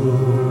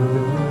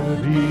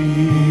would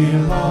be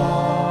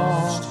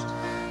lost,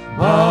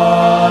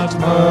 but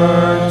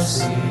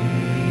mercy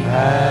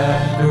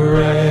and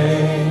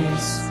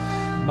grace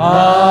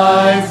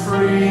my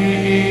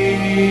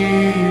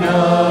freedom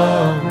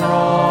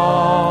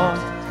brought,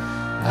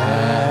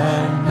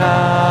 and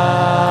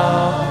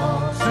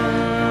now to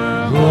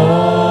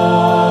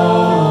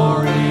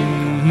glory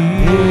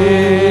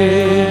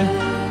in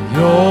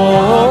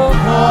Your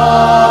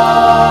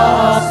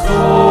cross, O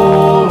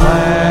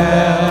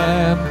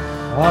Lamb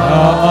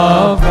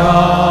of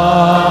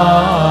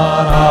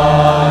God, I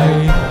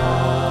come.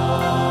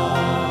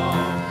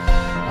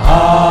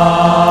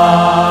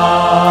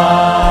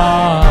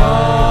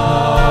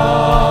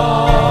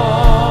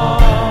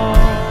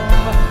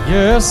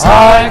 Yes,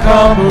 I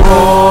come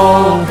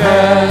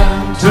broken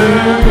to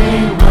be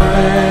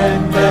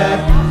mended.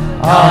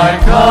 I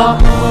come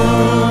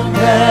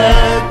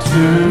wounded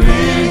to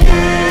be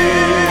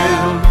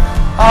healed.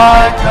 I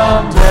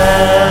come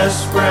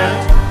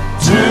desperate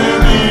to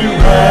be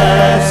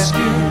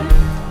rescued.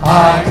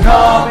 I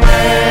come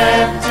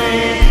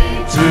empty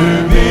to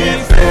be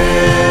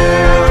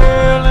filled.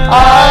 I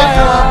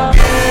come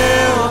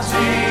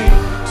guilty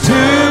to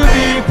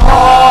be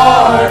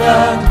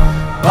pardoned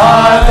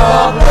by the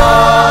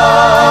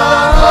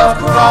blood of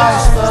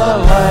Christ the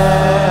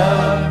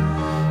Lamb.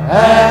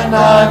 And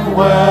I'm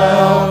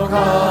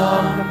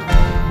welcomed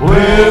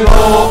with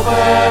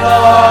open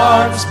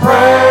arms.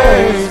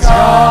 Praise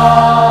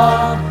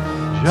God.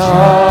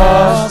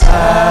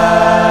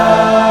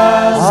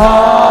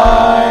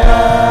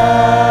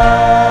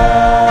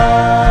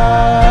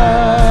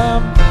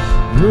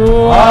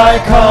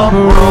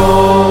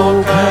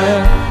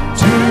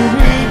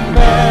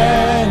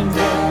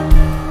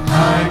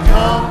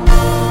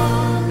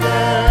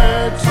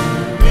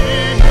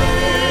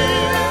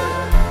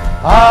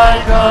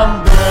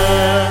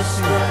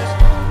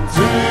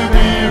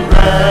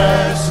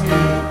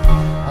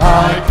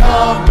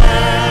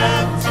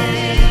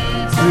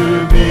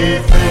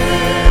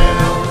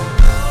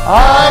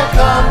 I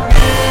come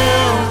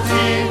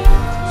guilty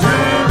to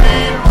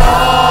be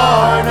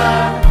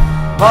pardoned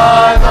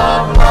by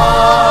the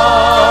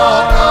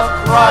blood of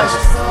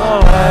Christ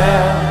the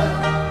Lamb,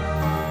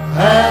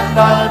 and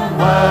I'm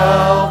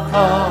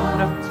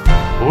welcomed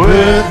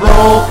with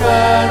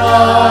open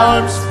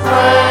arms.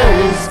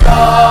 Praise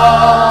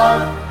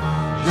God,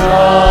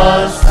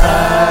 just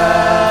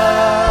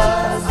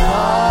as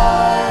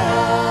I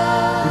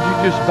am. Would you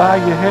just bow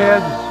your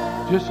heads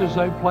just as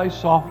they play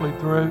softly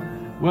through?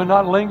 We'll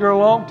not linger a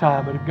long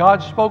time, but if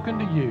God's spoken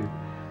to you,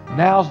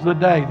 now's the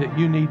day that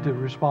you need to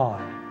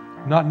respond.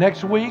 Not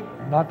next week,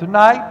 not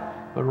tonight,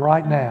 but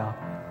right now.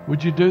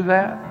 Would you do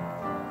that?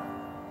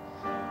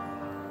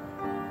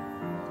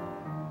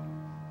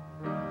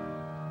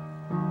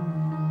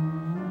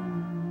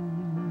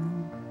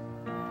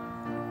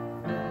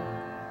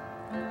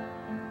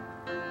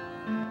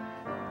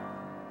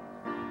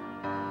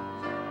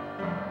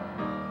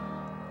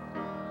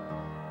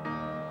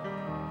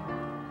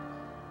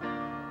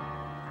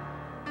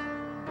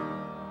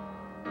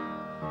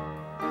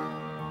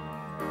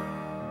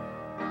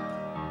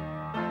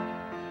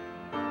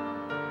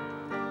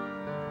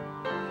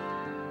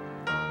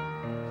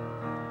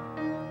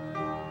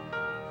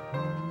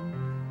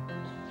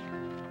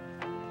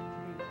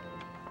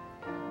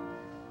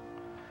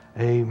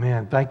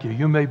 Amen. Thank you.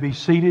 You may be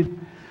seated.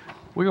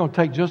 We're going to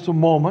take just a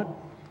moment,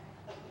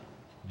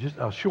 just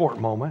a short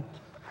moment.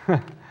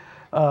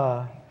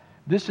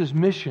 This is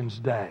Missions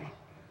Day.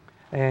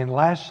 And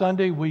last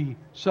Sunday we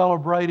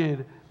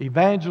celebrated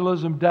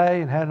Evangelism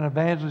Day and had an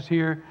evangelist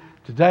here.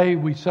 Today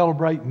we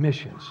celebrate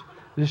missions.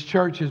 This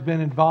church has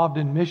been involved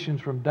in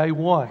missions from day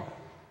one.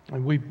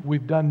 And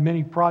we've done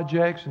many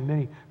projects and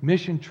many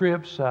mission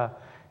trips.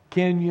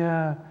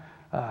 Kenya,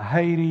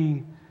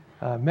 Haiti,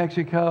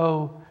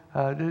 Mexico,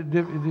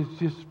 it's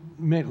just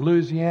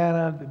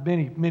Louisiana,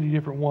 many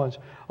different ones.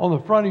 On the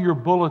front of your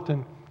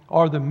bulletin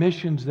are the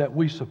missions that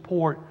we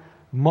support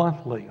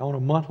monthly, on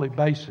a monthly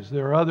basis.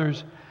 There are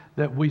others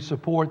that we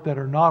support that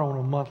are not on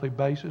a monthly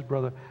basis.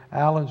 Brother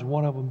Allen's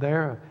one of them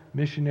there, a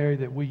missionary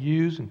that we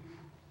use.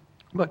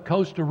 But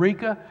Costa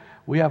Rica,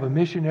 we have a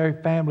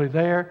missionary family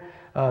there.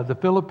 The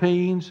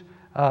Philippines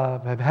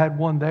have had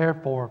one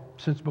there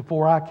since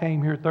before I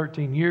came here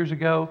 13 years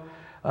ago.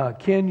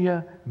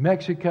 Kenya,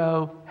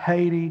 Mexico,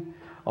 Haiti,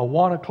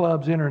 Awana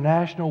Clubs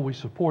International, we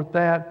support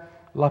that.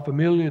 La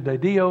Familia de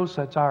Dios,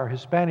 that's our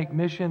Hispanic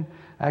mission,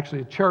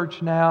 actually a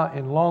church now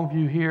in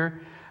Longview here.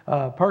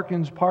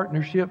 Perkins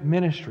Partnership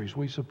Ministries,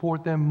 we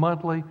support them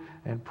monthly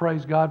and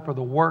praise God for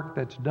the work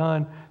that's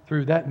done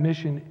through that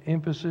mission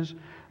emphasis.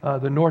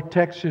 The North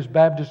Texas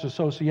Baptist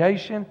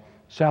Association,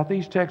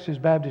 Southeast Texas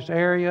Baptist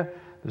Area,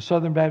 the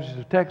Southern Baptist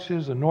of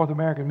Texas, the North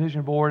American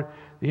Mission Board,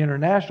 the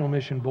International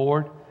Mission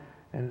Board.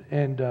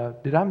 And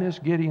did I miss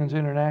Gideon's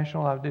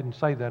International? I didn't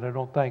say that, I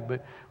don't think,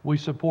 but we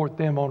support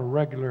them on a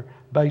regular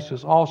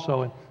basis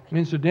also. And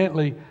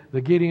incidentally,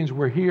 the Gideons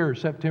were here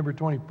September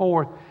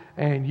 24th,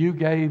 and you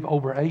gave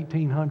over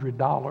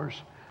 $1,800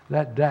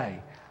 that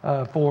day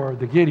for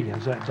the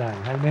Gideons that day.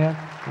 Amen?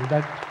 And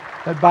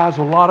that buys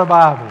a lot of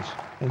Bibles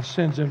and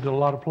sends them to a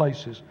lot of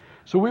places.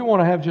 So we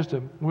want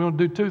to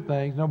do two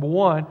things. Number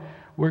one,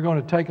 we're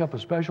going to take up a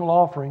special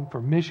offering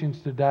for missions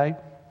today.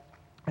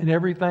 And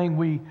everything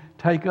we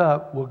take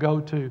up will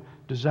go to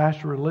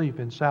disaster relief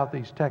in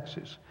Southeast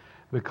Texas.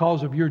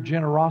 Because of your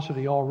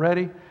generosity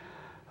already,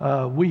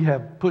 we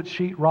have put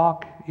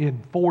sheetrock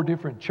in 4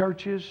 different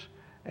churches,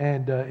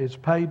 and it's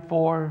paid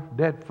for,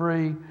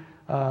 debt-free.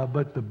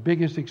 But the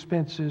biggest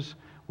expenses,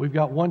 we've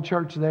got one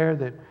church there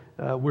that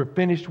we're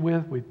finished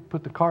with. We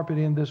put the carpet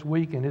in this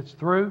week, and it's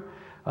through.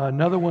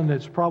 Another one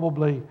that's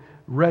probably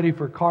ready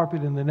for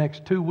carpet in the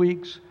next 2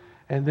 weeks.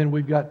 And then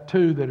we've got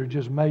 2 that are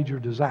just major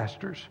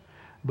disasters.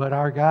 But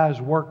our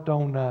guys worked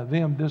on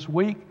them this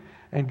week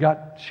and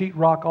got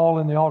sheetrock all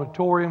in the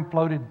auditorium,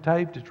 floated and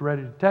taped. It's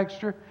ready to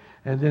texture.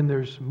 And then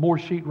there's more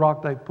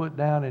sheetrock they put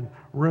down in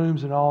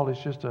rooms and all.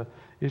 It's just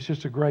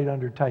a great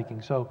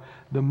undertaking. So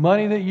the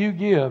money that you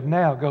give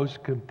now goes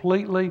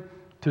completely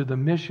to the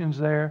missions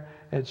there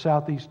at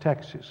Southeast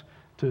Texas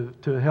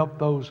to help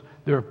those.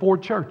 There are 4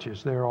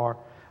 churches. There are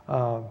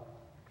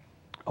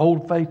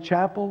Old Faith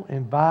Chapel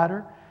in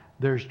Vidor.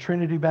 There's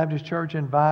Trinity Baptist Church in Vidor.